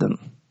شعبية جدا.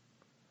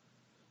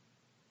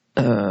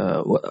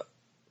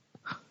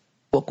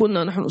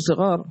 وكنا نحن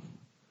صغار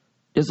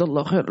جزا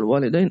الله خير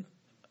الوالدين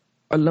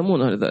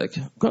علمونا لذلك،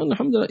 كان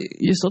الحمد لله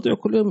يستطيع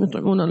كل يوم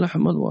يطعمون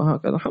لحما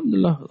وهكذا. الحمد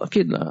لله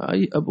أكيد لا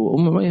أي أبو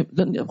وأم ما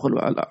لن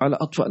يبخلوا على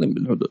أطفالهم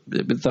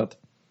بالذات.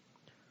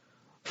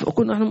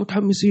 فكنا نحن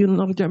متحمسين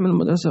نرجع من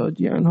المدرسة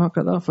وجيعان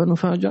وهكذا،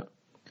 فنفاجأ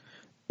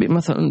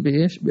بمثلا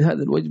بإيش؟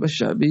 بهذه الوجبة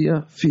الشعبية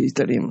في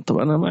تريم.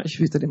 طبعا أنا ما أعيش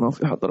في تريم أو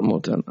في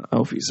حضرموت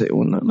أو في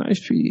سيئون، أنا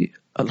أعيش في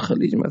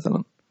الخليج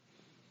مثلا.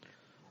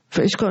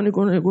 فإيش كان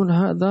يقول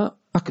هذا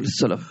أكل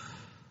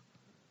السلف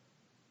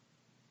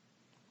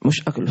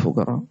مش أكل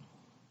الفقراء.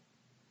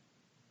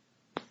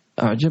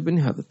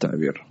 أعجبني هذا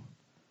التعبير.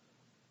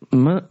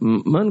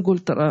 ما نقول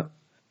ترى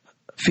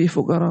في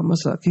فقراء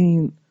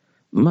مساكين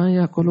ما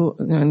يأكلوا،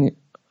 يعني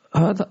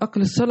هذا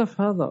أكل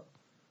السلف، هذا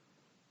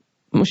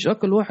مش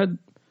أكل واحد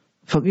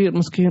فقير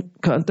مسكين.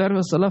 كان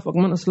تعرف سلافك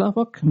من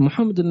أسلافك؟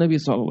 محمد النبي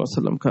صلى الله عليه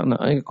وسلم كان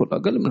يأكل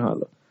أقل من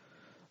هذا.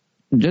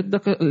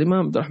 جدك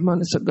الإمام عبد الرحمن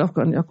السقاف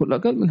كان يأكل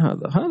أقل من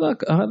هذا.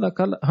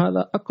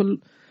 هذا أكل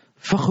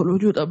فخر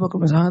وجود أبوك،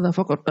 هذا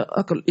فقر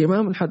أكل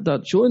إمام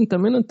الحداد. شو أنت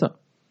من أنت؟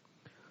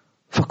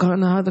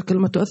 فكان هذا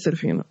كلمة تؤثر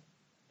فينا.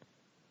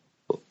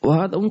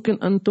 وهذا ممكن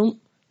أنتم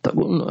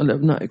تقولون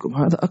لأبنائكم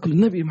هذا أكل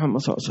النبي محمد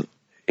صلى الله عليه وسلم.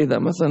 إذا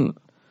مثلا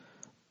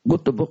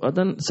قلت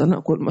غدا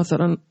سنأكل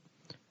مثلا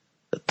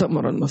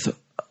تمرا مثلا،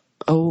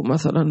 أو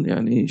مثلا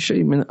يعني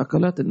شيء من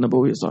أكلات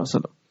النبوية صلى الله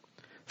عليه وسلم،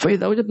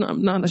 فإذا وجدنا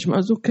أبناء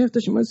نشمئز، كيف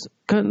تشمئز؟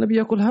 كان النبي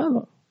يأكل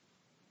هذا.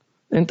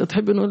 أنت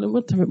تحبين ولا ما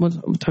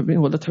تحبين؟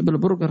 ولا تحب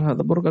البرجر؟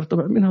 هذا برجر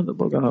تبع من هذا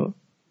البرجر هذا؟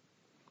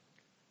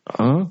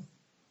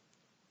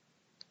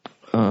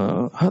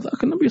 هذا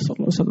أكل النبي صلى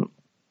الله عليه وسلم.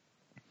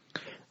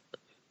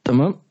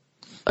 تمام.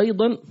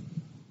 أيضا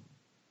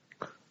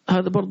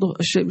هذا برضه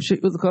الشيء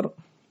بشيء يذكر،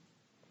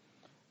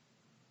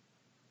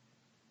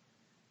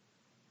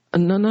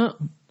 أننا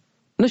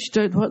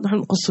نجتهد، وهذا نحن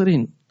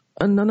مقصرين،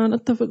 أننا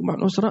نتفق مع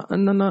الأسرة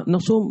أننا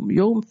نصوم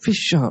يوم في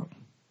الشهر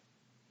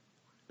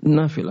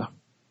نافلة.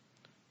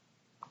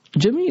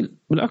 جميل،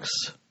 بالعكس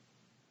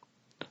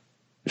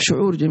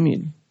شعور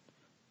جميل.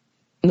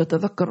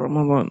 نتذكر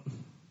رمضان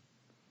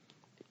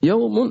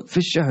يوم في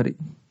الشهر،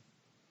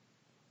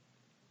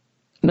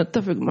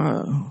 نتفق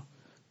مع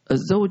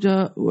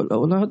الزوجة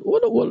والأولاد،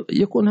 ولو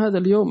يكون هذا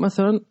اليوم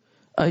مثلا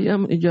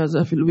أيام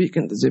إجازة في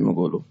الويكند زي ما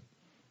يقولوا،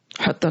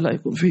 حتى لا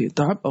يكون فيه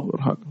تعب أو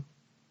إرهاق.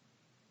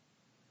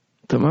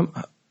 تمام.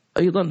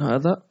 أيضا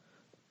هذا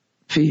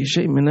فيه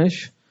شيء من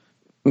إيش؟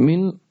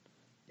 من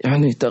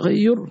يعني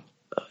تغير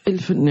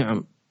ألف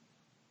النعم.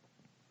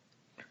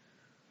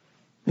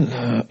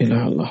 لا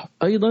إله إلا الله.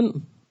 أيضا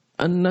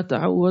أن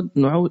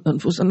نعود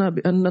أنفسنا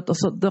بأن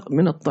نتصدق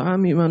من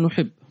الطعام ما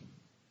نحب،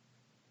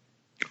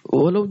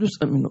 ولو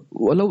جزء منه،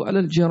 ولو على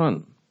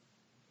الجيران،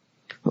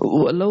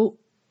 ولو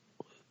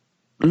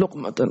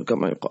لقمة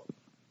كما يقال.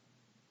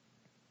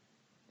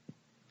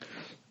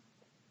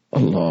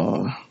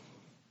 الله.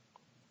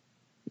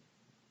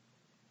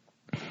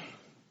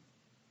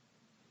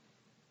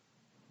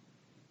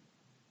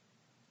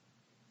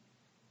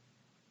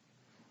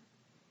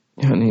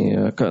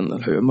 يعني كان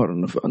الحبيب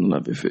عمر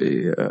نفعنا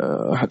في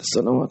أحد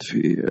السنوات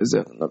في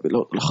زيارة النبي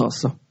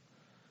الخاصة،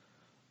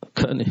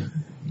 كان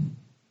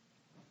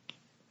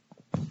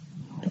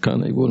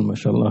يقول ما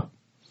شاء الله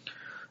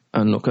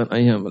أنه كان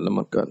أيام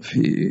لما كان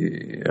في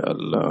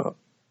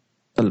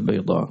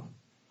البيضاء،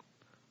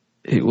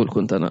 يقول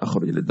كنت أنا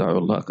أخرج للدعوة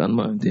الله، كان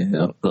ما عندي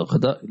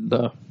غداء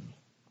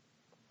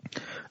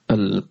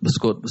إلا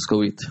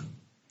بسكويت،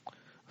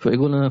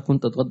 فيقول أنا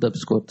كنت أتغدى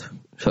بسكوت.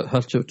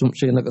 هل شفتم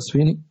شيء نقص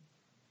فيني؟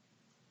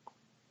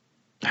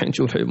 الحين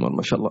شوف الحمار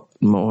ما شاء الله،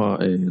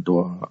 الموائد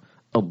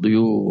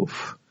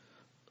والضيوف،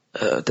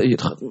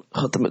 تجد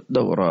ختم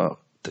الدورة،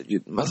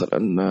 تجد مثلا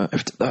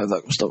افتتاح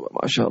ذاك مصطفى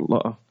ما شاء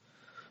الله،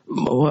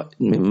 موائد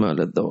مما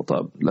لذ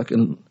وطاب.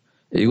 لكن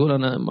يقول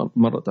أنا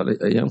مرت علي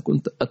أيام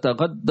كنت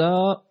أتغدى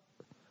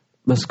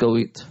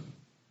بسكويت،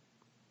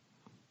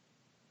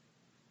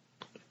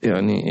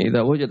 يعني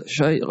إذا وجد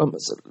شاي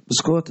غمس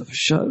البسكوت في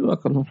الشاي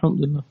وأكله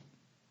الحمد لله.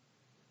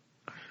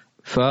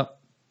 فالحبيب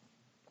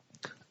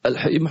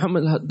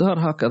محمد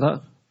الهدار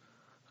هكذا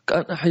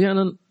كان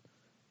أحيانا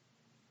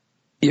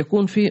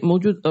يكون في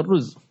موجود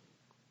الرز.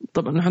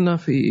 طبعا نحن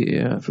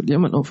في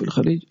اليمن أو في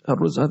الخليج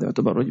الرز هذا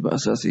يعتبر وجبة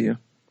أساسية،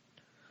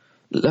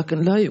 لكن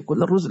لا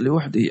يأكل الرز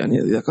لوحده.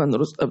 يعني إذا كان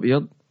رز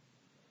أبيض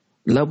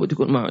لابد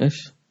يكون مع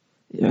إيش،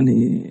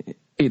 يعني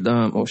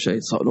إدام أو شيء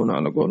صالون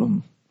على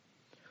قولهم.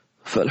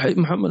 فالحبيب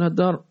محمد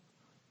الهدار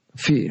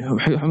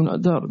الحبيب محمد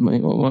الهدار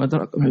ما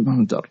أدراك الحبيب محمد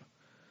الهدار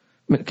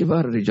من كبار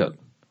الرجال.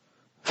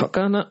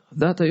 فكان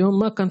ذات يوم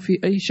ما كان في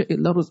أي شيء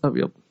إلا رز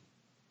أبيض،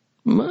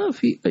 ما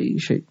في أي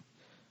شيء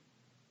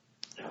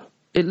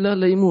إلا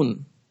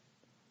ليمون،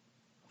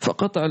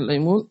 فقطع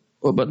الليمون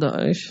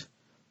وبدأ إيش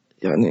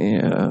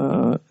يعني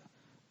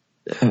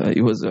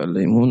يوزع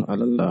الليمون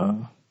على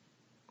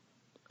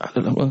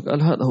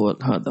قال هذا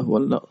هو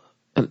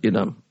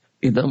الإدام،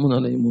 إدامنا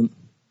ليمون،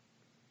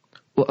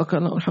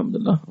 وأكلنا الحمد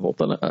لله،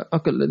 وطلع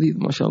أكل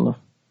لذيذ ما شاء الله.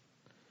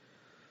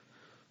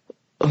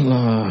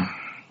 الله،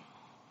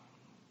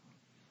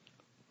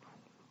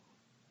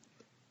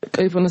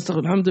 كيف نستغل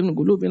الحمد من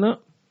قلوبنا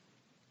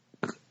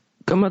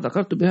كما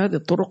ذكرت بهذه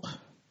الطرق.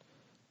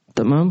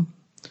 تمام.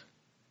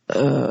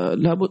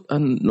 لابد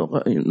أن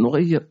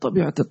نغير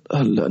طبيعة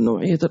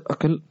نوعية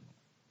الأكل.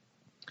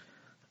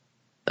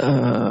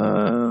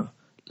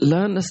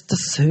 لا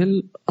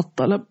نستسهل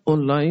الطلب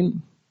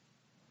أونلاين،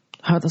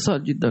 هذا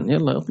سهل جدا،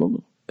 يلا يطلب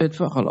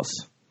ادفع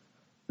خلاص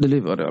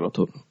دليفري على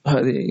طول.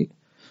 هذه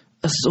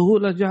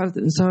السهولة جعلت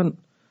الإنسان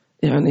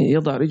يعني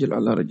يضع رجل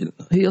على رجل.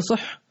 هي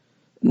صح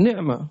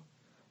نعمة،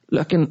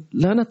 لكن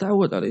لا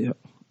نتعود عليها.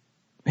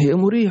 هي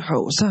مريحة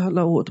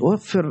وسهلة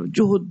وتوفر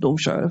جهد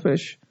ومش عارف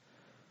إيش،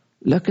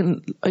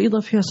 لكن أيضا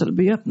فيها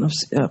سلبيات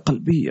نفسية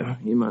قلبية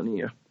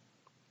إيمانية.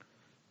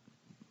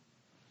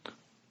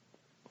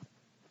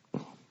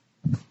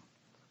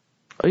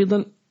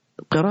 أيضا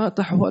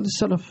قراءة أحوال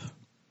السلف،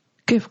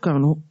 كيف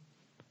كانوا،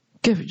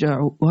 كيف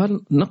جاعوا،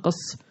 وهل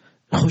نقص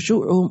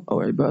خشوعهم أو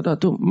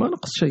عباداتهم؟ ما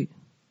نقص شيء،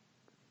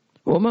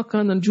 وما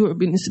كان الجوع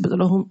بالنسبة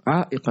لهم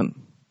عائقا.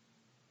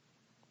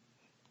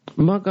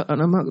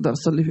 أنا ما أقدر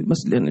أصلي في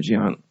المسجد لأن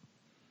جيعان.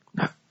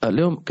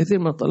 اليوم كثير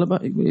من الطلبة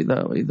يقول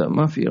إذا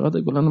ما في غدا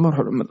يقول أنا ما أروح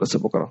المدرسة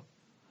بكرة،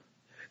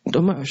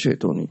 أنتم ما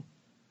عشيتوني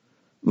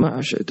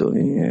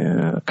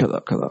كذا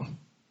كذا.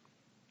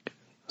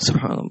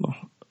 سبحان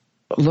الله،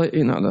 الله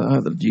يعين على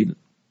هذا الجيل.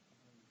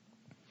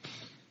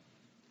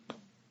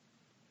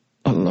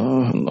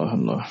 الله الله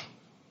الله.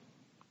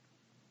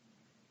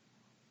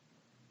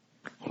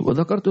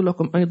 وذكرت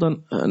لكم أيضا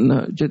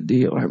أن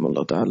جدي رحمه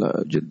الله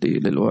تعالى، جدي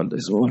للوالد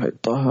اسمه الحبيب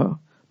طه،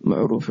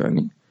 معروف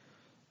يعني،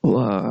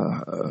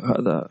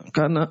 وهذا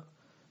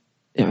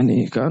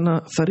كان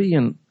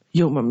ثريا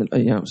يوما من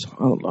الأيام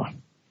سبحان الله.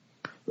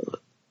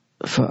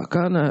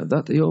 فكان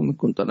ذات يوم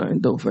كنت أنا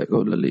عنده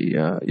فيقول لي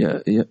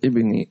يا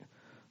ابني،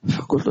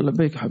 فقلت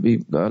لبيك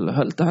حبيب. قال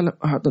هل تعلم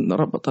أحد أن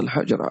ربط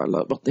الحجر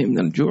على بطنه من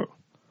الجوع؟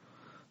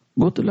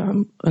 قلت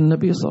نعم،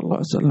 النبي صلى الله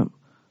عليه وسلم.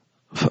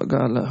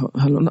 فقال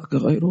هل هناك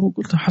غيره؟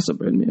 قلت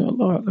حسب علمي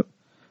الله أعلم.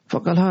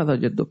 فقال هذا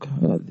جدك،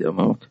 هذا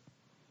أمامك،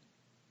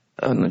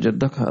 أن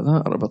جدك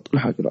هذا ربط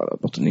الحجر على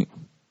بطني.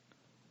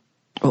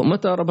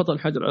 ومتى ربط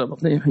الحجر على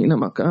بطني؟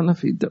 حينما كان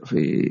في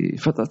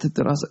فترة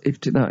الدراسة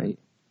ابتدائي.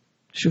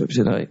 شو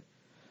ابتدائي؟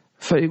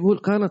 فيقول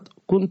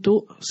كنت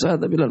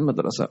سأذهب إلى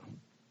المدرسة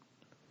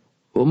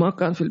وما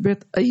كان في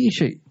البيت أي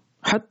شيء،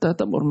 حتى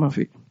تمر ما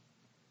فيه.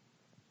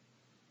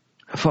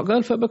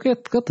 فقال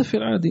فبكيت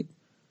كطفل عادي.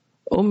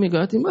 أمي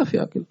قالت ما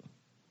في أكل.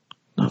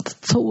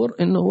 تتصور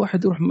إنه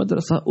واحد يروح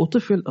مدرسة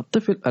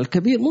الطفل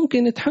الكبير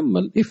ممكن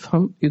يتحمل،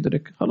 يفهم،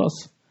 يدرك،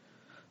 خلاص.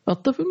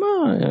 الطفل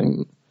ما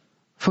يعني.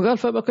 فقال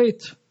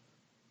فبكيت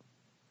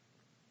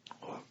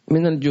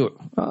من الجوع.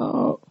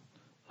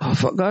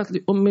 فقالت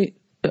لي أمي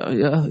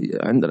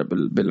عندنا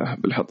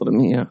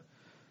بالحضرمية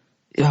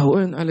يا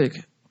وين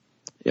عليك،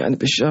 يعني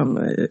بالشام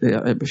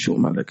يا عيب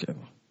الشوم عليك،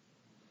 يعني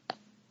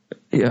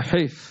يا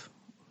حيف،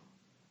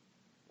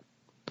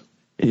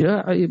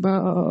 يا عيب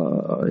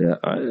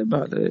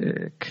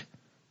عليك،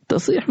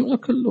 تصيح من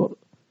الكل.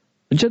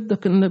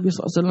 جدك النبي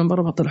صلى الله عليه وسلم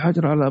ربط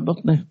الحجر على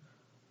بطنه،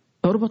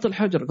 ربط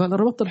الحجر، قال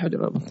ربط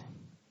الحجر على بطنه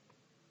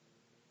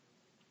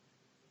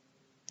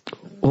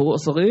وهو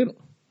صغير.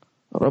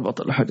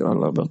 ربط الحجر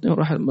على بطنه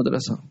وراح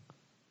المدرسة.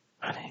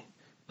 يعني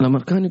لما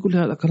كان يقول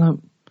هذا كلام،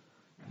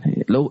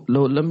 يعني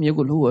لو لم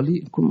يقل هو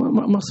لي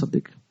ما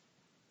أصدق.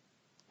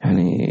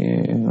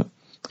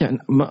 يعني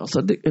ما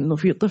أصدق إنه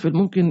في طفل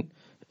ممكن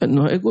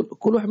إنه يقول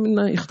كل واحد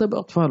منا يختبئ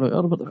أطفاله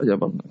يربط الحجر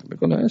بطنه،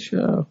 يقول إيش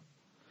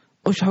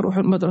وش هروح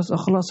المدرسة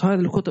خلاص هذه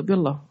الكتب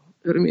يلا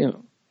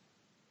ارميها.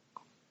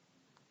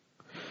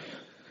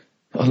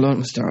 الله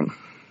المستعان.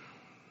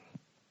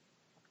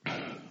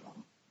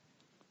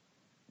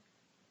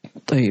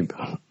 طيب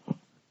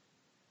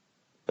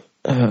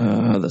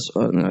هذا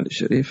سؤال من علي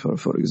الشريف.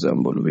 For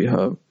example, we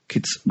have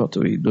kids but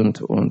we don't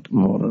want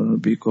more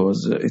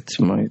because it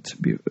might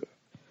be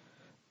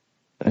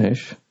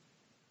إيش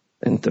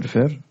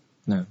interfere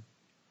نعم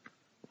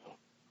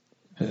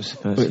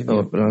with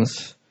our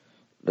plans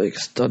like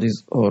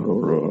studies or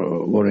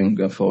worrying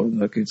for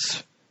the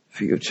kids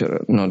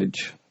future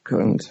knowledge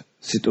current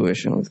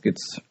situation with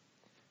kids.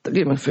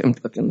 تقريبا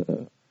فهمت، لكن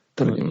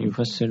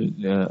يفسر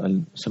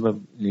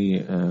السبب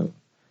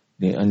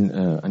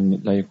لأن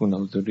لا يكون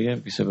له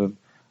ذرية بسبب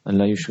أن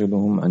لا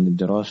يشغلهم عن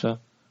الدراسة،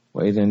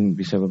 وأيضا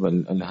بسبب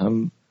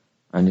الهم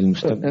عن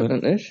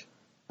المستقبل. إيش؟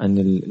 أن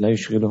لا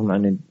يشغلهم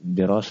عن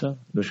الدراسة،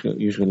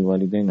 يشغل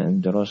الوالدين عن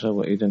الدراسة،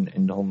 وأيضا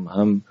عندهم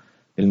هم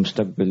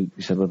للمستقبل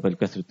بسبب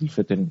كثرة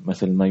الفتن،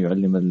 مثل ما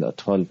يعلم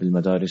الأطفال في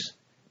المدارس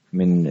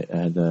من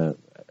هذا.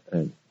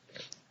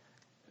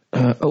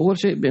 أول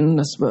شيء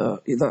بالنسبة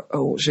إذا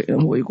أول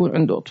شيء هو يكون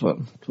عنده أطفال.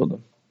 تفضل.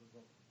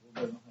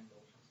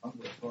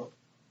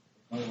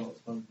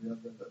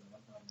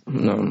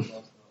 نعم.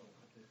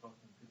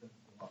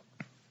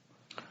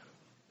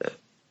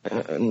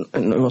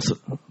 إنه يوصل.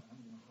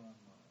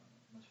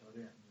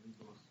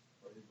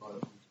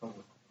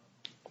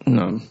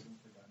 نعم.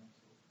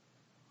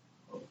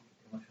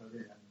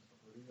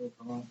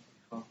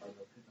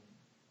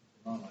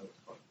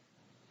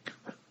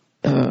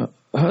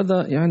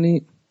 هذا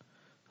يعني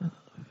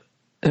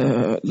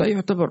لا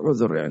يعتبر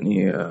عذر،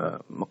 يعني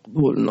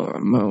مقبول نوعا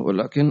ما،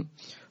 ولكن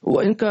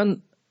وإن كان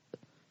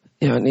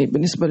يعني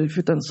بالنسبة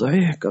للفتن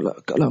صحيح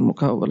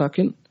كلامك،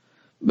 ولكن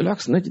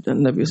بالعكس نجد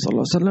النبي صلى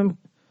الله عليه وسلم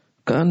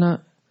كان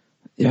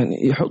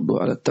يعني يحض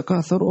على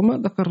التكاثر، وما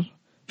ذكر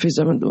في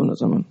زمن دون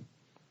زمن،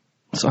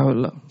 صح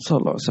ولا صلى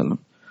الله عليه وسلم.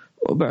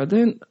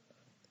 وبعدين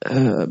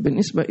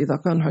بالنسبة إذا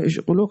كانوا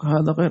حيشغلوك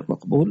هذا غير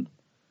مقبول،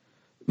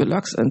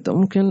 بالعكس أنت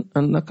ممكن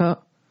أنك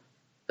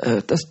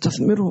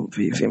تستثمرهم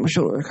في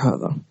مشروعك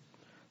هذا،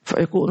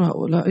 فيكون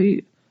هؤلاء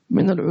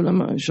من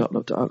العلماء إن شاء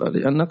الله تعالى،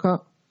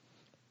 لأنك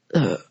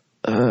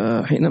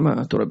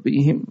حينما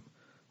تربيهم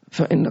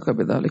فإنك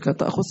بذلك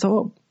تأخذ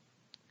ثواب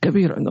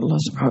كبير عند الله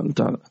سبحانه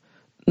وتعالى.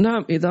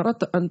 نعم إذا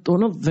أردت أن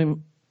تنظم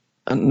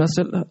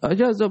النسل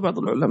أجازوا بعض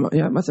العلماء،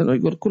 يعني مثلا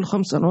يقول كل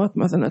 5 سنوات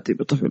مثلا أتي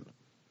بطفل،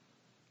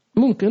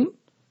 ممكن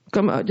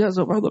كما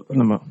أجازوا بعض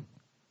العلماء،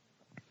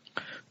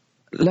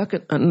 لكن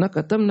أنك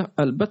تمنع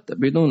البت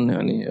بدون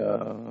يعني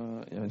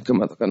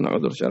كما ذكرنا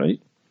عذر شرعي،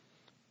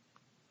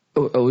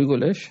 أو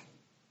يقول إيش.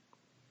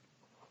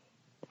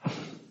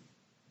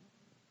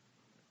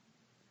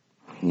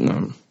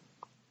 نعم.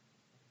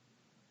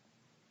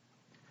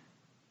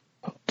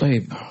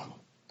 طيب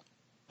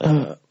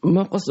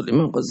ما قصد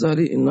الإمام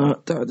الغزالي إنها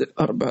تعدل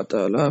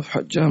 4000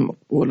 حجة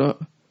مقبولة؟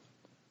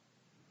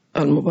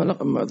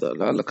 المبالغة ماذا؟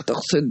 لعلك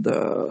تقصد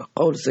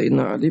قول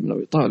سيدنا علي بن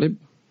أبي طالب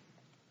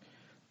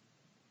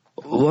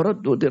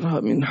ورد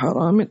درهم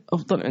حرام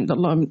أفضل عند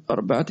الله من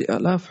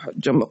 4000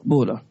 حجة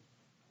مقبولة.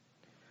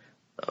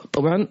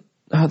 طبعا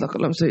هذا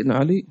كلام سيدنا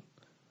علي،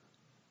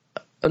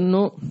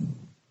 أنه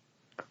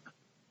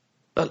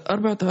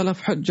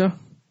 4000 حجة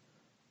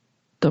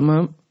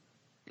تمام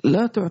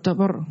لا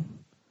تعتبر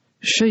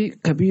شيء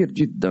كبير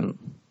جدا،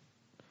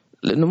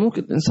 لأنه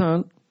ممكن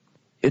الإنسان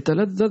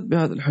يتلذذ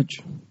بهذا الحج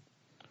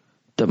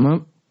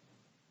تمام،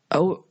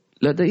 أو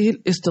لديه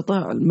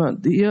الاستطاعة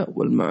المادية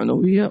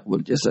والمعنوية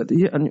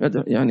والجسدية أن يؤدي،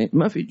 يعني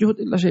ما في جهد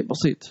إلا شيء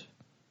بسيط،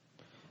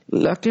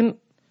 لكن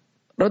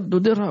رد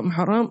درهم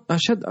حرام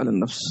أشد على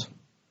النفس،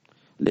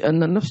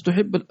 لأن النفس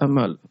تحب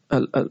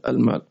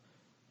المال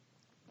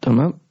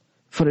تمام.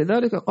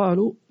 فلذلك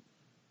قالوا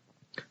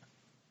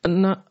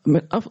أن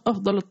من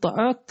أفضل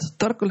الطاعات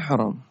ترك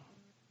الحرام،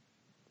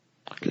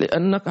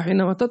 لأنك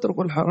حينما تترك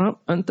الحرام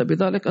أنت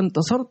بذلك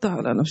انتصرت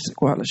على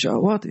نفسك وعلى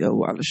شهواتها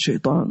وعلى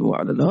الشيطان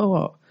وعلى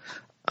الهوى،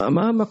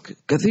 أمامك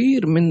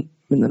كثير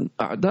من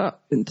الأعداء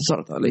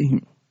انتصرت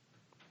عليهم.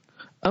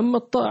 أما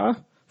الطاعة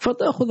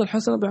فتأخذ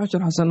الحسنة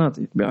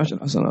بعشر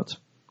حسنات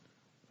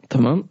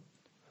تمام.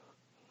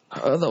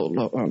 هذا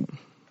والله أعلم.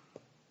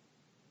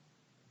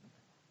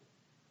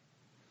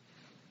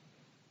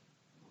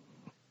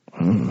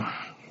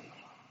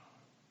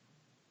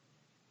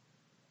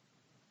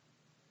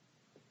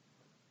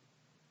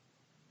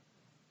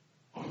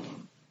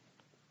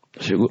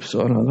 شو يقول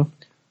السؤال هذا؟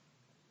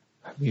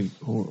 حبيب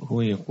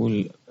هو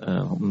يقول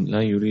هم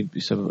لا يريد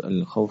بسبب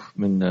الخوف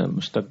من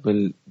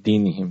مستقبل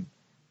دينهم،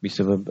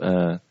 بسبب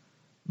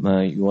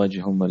ما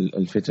يواجههم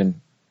الفتن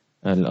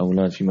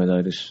الأولاد في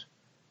مدارس،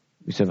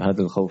 بسبب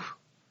هذا الخوف.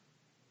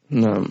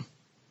 نعم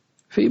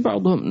في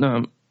بعضهم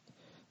نعم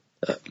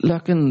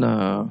لكن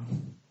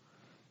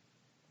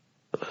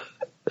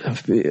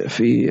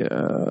في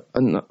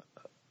أن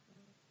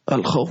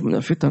الخوف من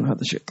الفتن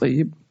هذا شيء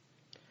طيب،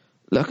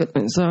 لكن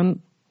الإنسان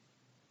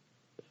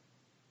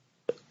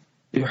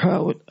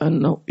يحاول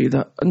أنه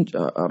إذا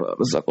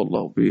رزق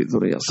الله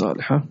بذرية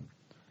صالحة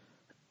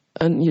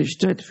أن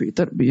يجتهد في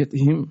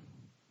تربيتهم.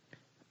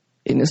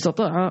 إن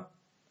استطاع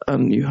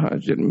أن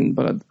يهاجر من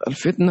بلد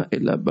الفتنة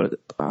إلى بلد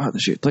هذا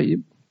شيء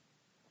طيب.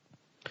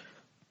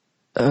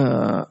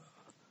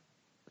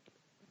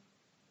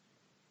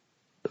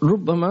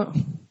 ربما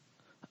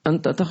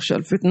أنت تخشى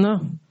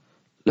الفتنة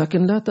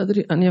لكن لا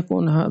تدري أن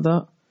يكون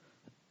هذا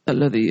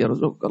الذي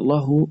يرزقك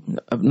الله من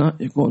أبناء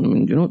يكون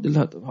من جنود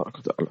الله تبارك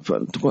وتعالى،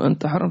 فتكون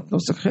أنت حرمت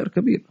نفسك خير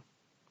كبير.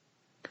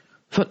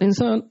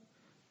 فالإنسان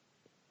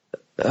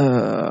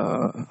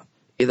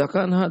إذا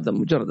كان هذا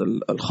مجرد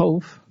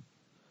الخوف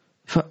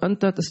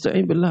فأنت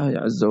تستعين بالله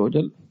عز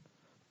وجل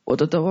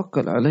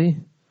وتتوكل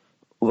عليه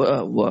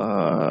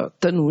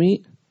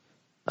وتنوي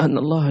أن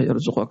الله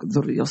يرزقك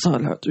ذرية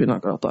صالحة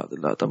تعينك على طاعة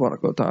الله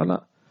تبارك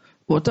وتعالى،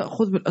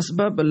 وتأخذ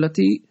بالأسباب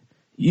التي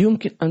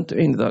يمكن أن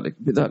تعين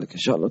بذلك إن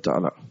شاء الله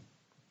تعالى.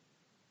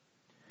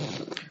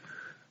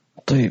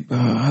 طيب،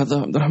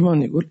 هذا عبد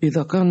الرحمن يقول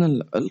إذا كان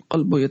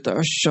القلب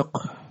يتعشق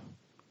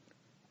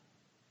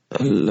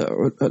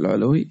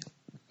العلوي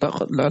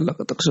لعلك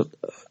تقصد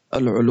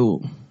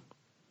العلو،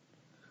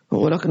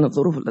 ولكن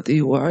الظروف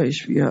التي هو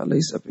عايش فيها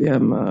ليس فيها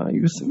ما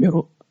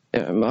يثمر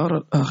إعمار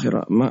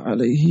الآخرة، ما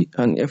عليه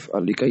أن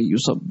يفعل لكي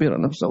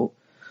يصبر نفسه.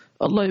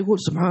 الله يقول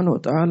سبحانه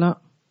وتعالى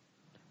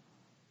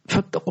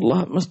فاتقوا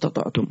الله ما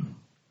استطعتم.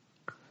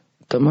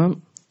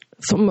 تمام.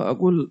 ثم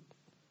أقول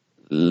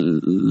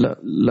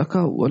لك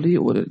ولي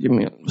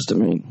ولجميع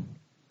المستمعين،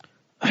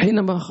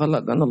 حينما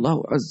خلقنا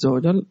الله عز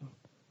وجل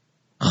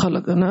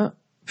خلقنا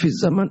في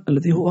الزمن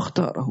الذي هو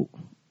اختاره.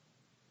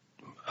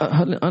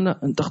 هل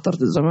أنت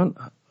اخترت الزمان؟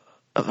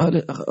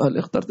 هل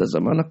اخترت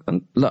زمانك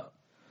أنت؟ لا.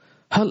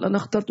 هل أنا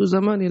اخترت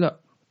زماني؟ لا.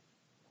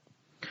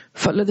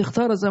 فالذي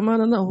اختار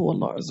زماننا هو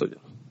الله عز وجل،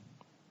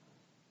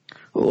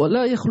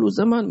 ولا يخلو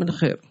زمان من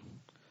خير.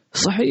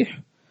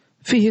 صحيح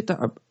فيه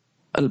تعب،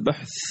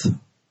 البحث،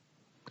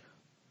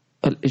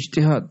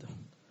 الاجتهاد،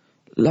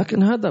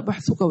 لكن هذا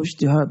بحثك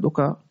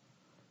واجتهادك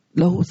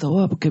له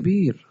ثواب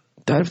كبير.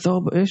 تعرف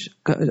ثواب إيش؟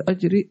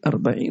 كأجر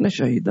 40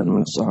 شهيدا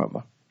من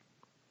الصحابة.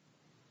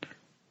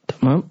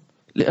 تمام.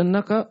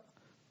 لأنك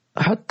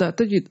حتى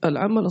تجد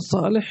العمل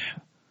الصالح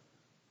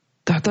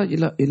تحتاج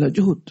إلى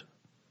جهد،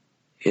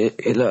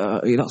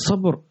 إلى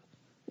صبر،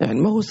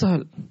 يعني ما هو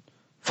سهل.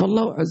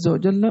 فالله عز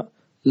وجل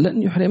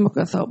لن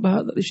يحرمك ثواب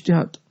هذا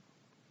الاجتهاد.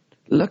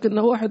 لكن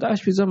واحد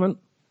عاش في زمن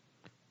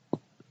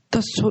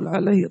تسهل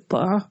عليه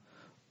الطاعة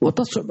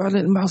وتصعب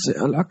عليه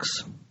المعصية،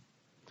 العكس.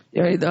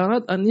 يعني إذا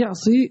أراد أن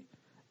يعصي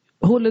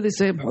هو الذي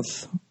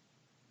سيبحث،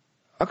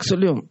 عكس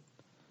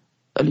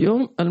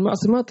اليوم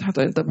المعصية ما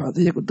تحتاج أن تبحث،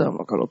 هي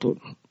قدامك على طول،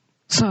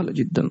 سهلة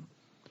جدا.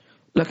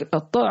 لكن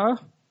الطاعة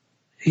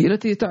هي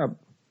التي تعب،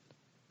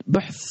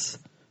 بحث،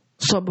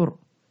 صبر،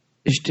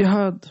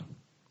 اجتهاد.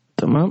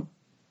 تمام.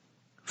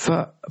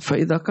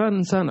 فإذا كان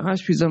إنسان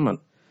عاش في زمن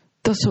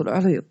تسهل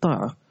عليه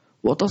الطاعة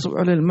وتصعب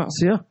عليه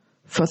المعصية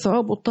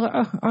فثواب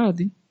الطاعة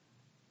عادي،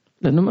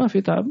 لأنه ما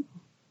في تعب،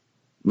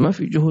 ما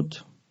في جهد.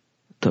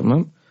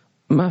 تمام.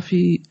 ما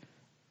في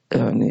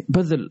يعني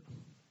بذل.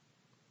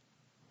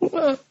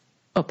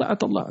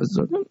 أطاعت الله عز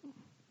وجل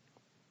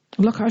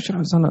لك 10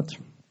 حسنات.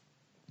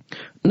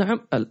 نعم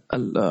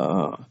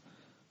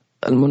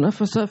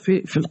المنافسة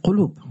في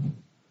القلوب،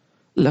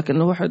 لكن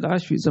لو واحد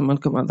عاش في زمن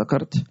كما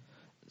ذكرت،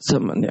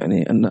 زمن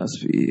يعني الناس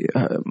في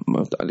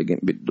متعلقين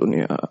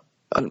بالدنيا،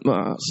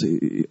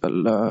 المعاصي،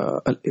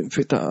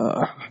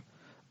 الانفتاح،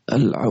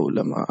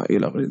 العولمة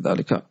إلى غير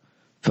ذلك،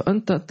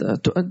 فأنت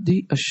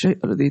تؤدي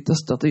الشيء الذي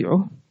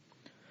تستطيعه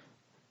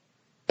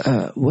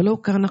ولو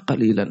كان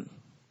قليلا.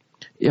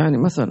 يعني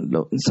مثلا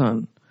لو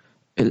إنسان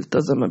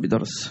التزم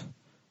بدرس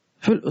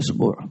في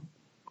الأسبوع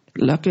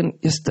لكن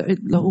يستعد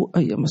له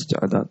أيام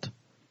استعداد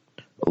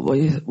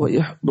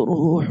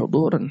ويحضره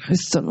حضورا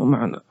حسا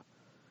ومعنى،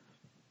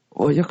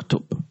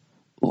 ويكتب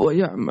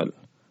ويعمل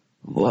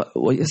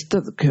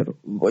ويستذكر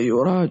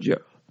ويراجع،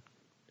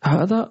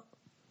 هذا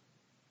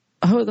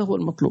هو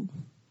المطلوب.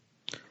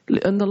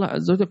 لأن الله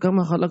عز وجل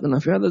كما خلقنا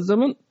في هذا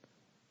الزمن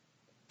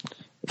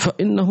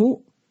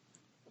فإنه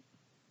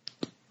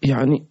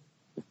يعني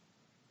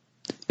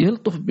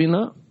يلطف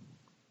بنا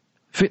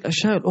في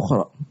الأشياء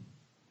الأخرى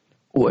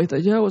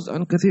ويتجاوز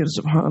عن كثير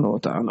سبحانه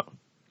وتعالى.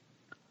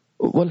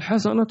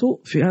 والحسنة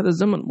في هذا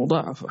الزمن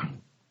مضاعفة.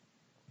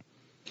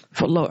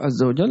 فالله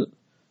عز وجل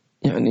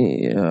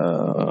يعني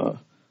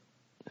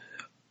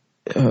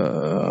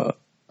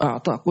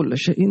أعطى كل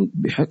شيء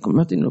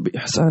بحكمة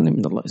وبإحسان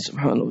من الله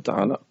سبحانه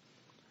وتعالى.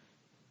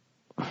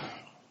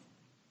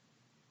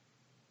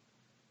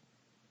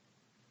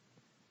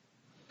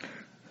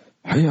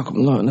 حياكم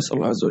الله. نسأل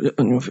الله عز وجل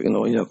أن يوفقنا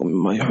وإياكم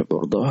مما يحب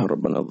ويرضاه.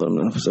 ربنا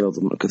ظلمنا أنفسنا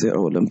ظلما كثيرا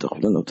ولم تغفر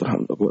لنا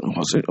وترحمنا لنكون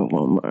خاسرين.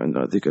 اللهم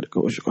أعنا ذكرك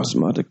وشكر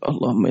أسماءك.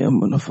 اللهم يا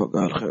من وفق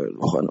الخير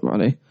وخانم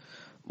عليه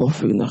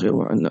وفقنا خير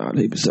وعنا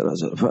عليه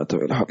بسلاسل. فاتوا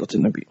إلى حضرة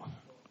النبي.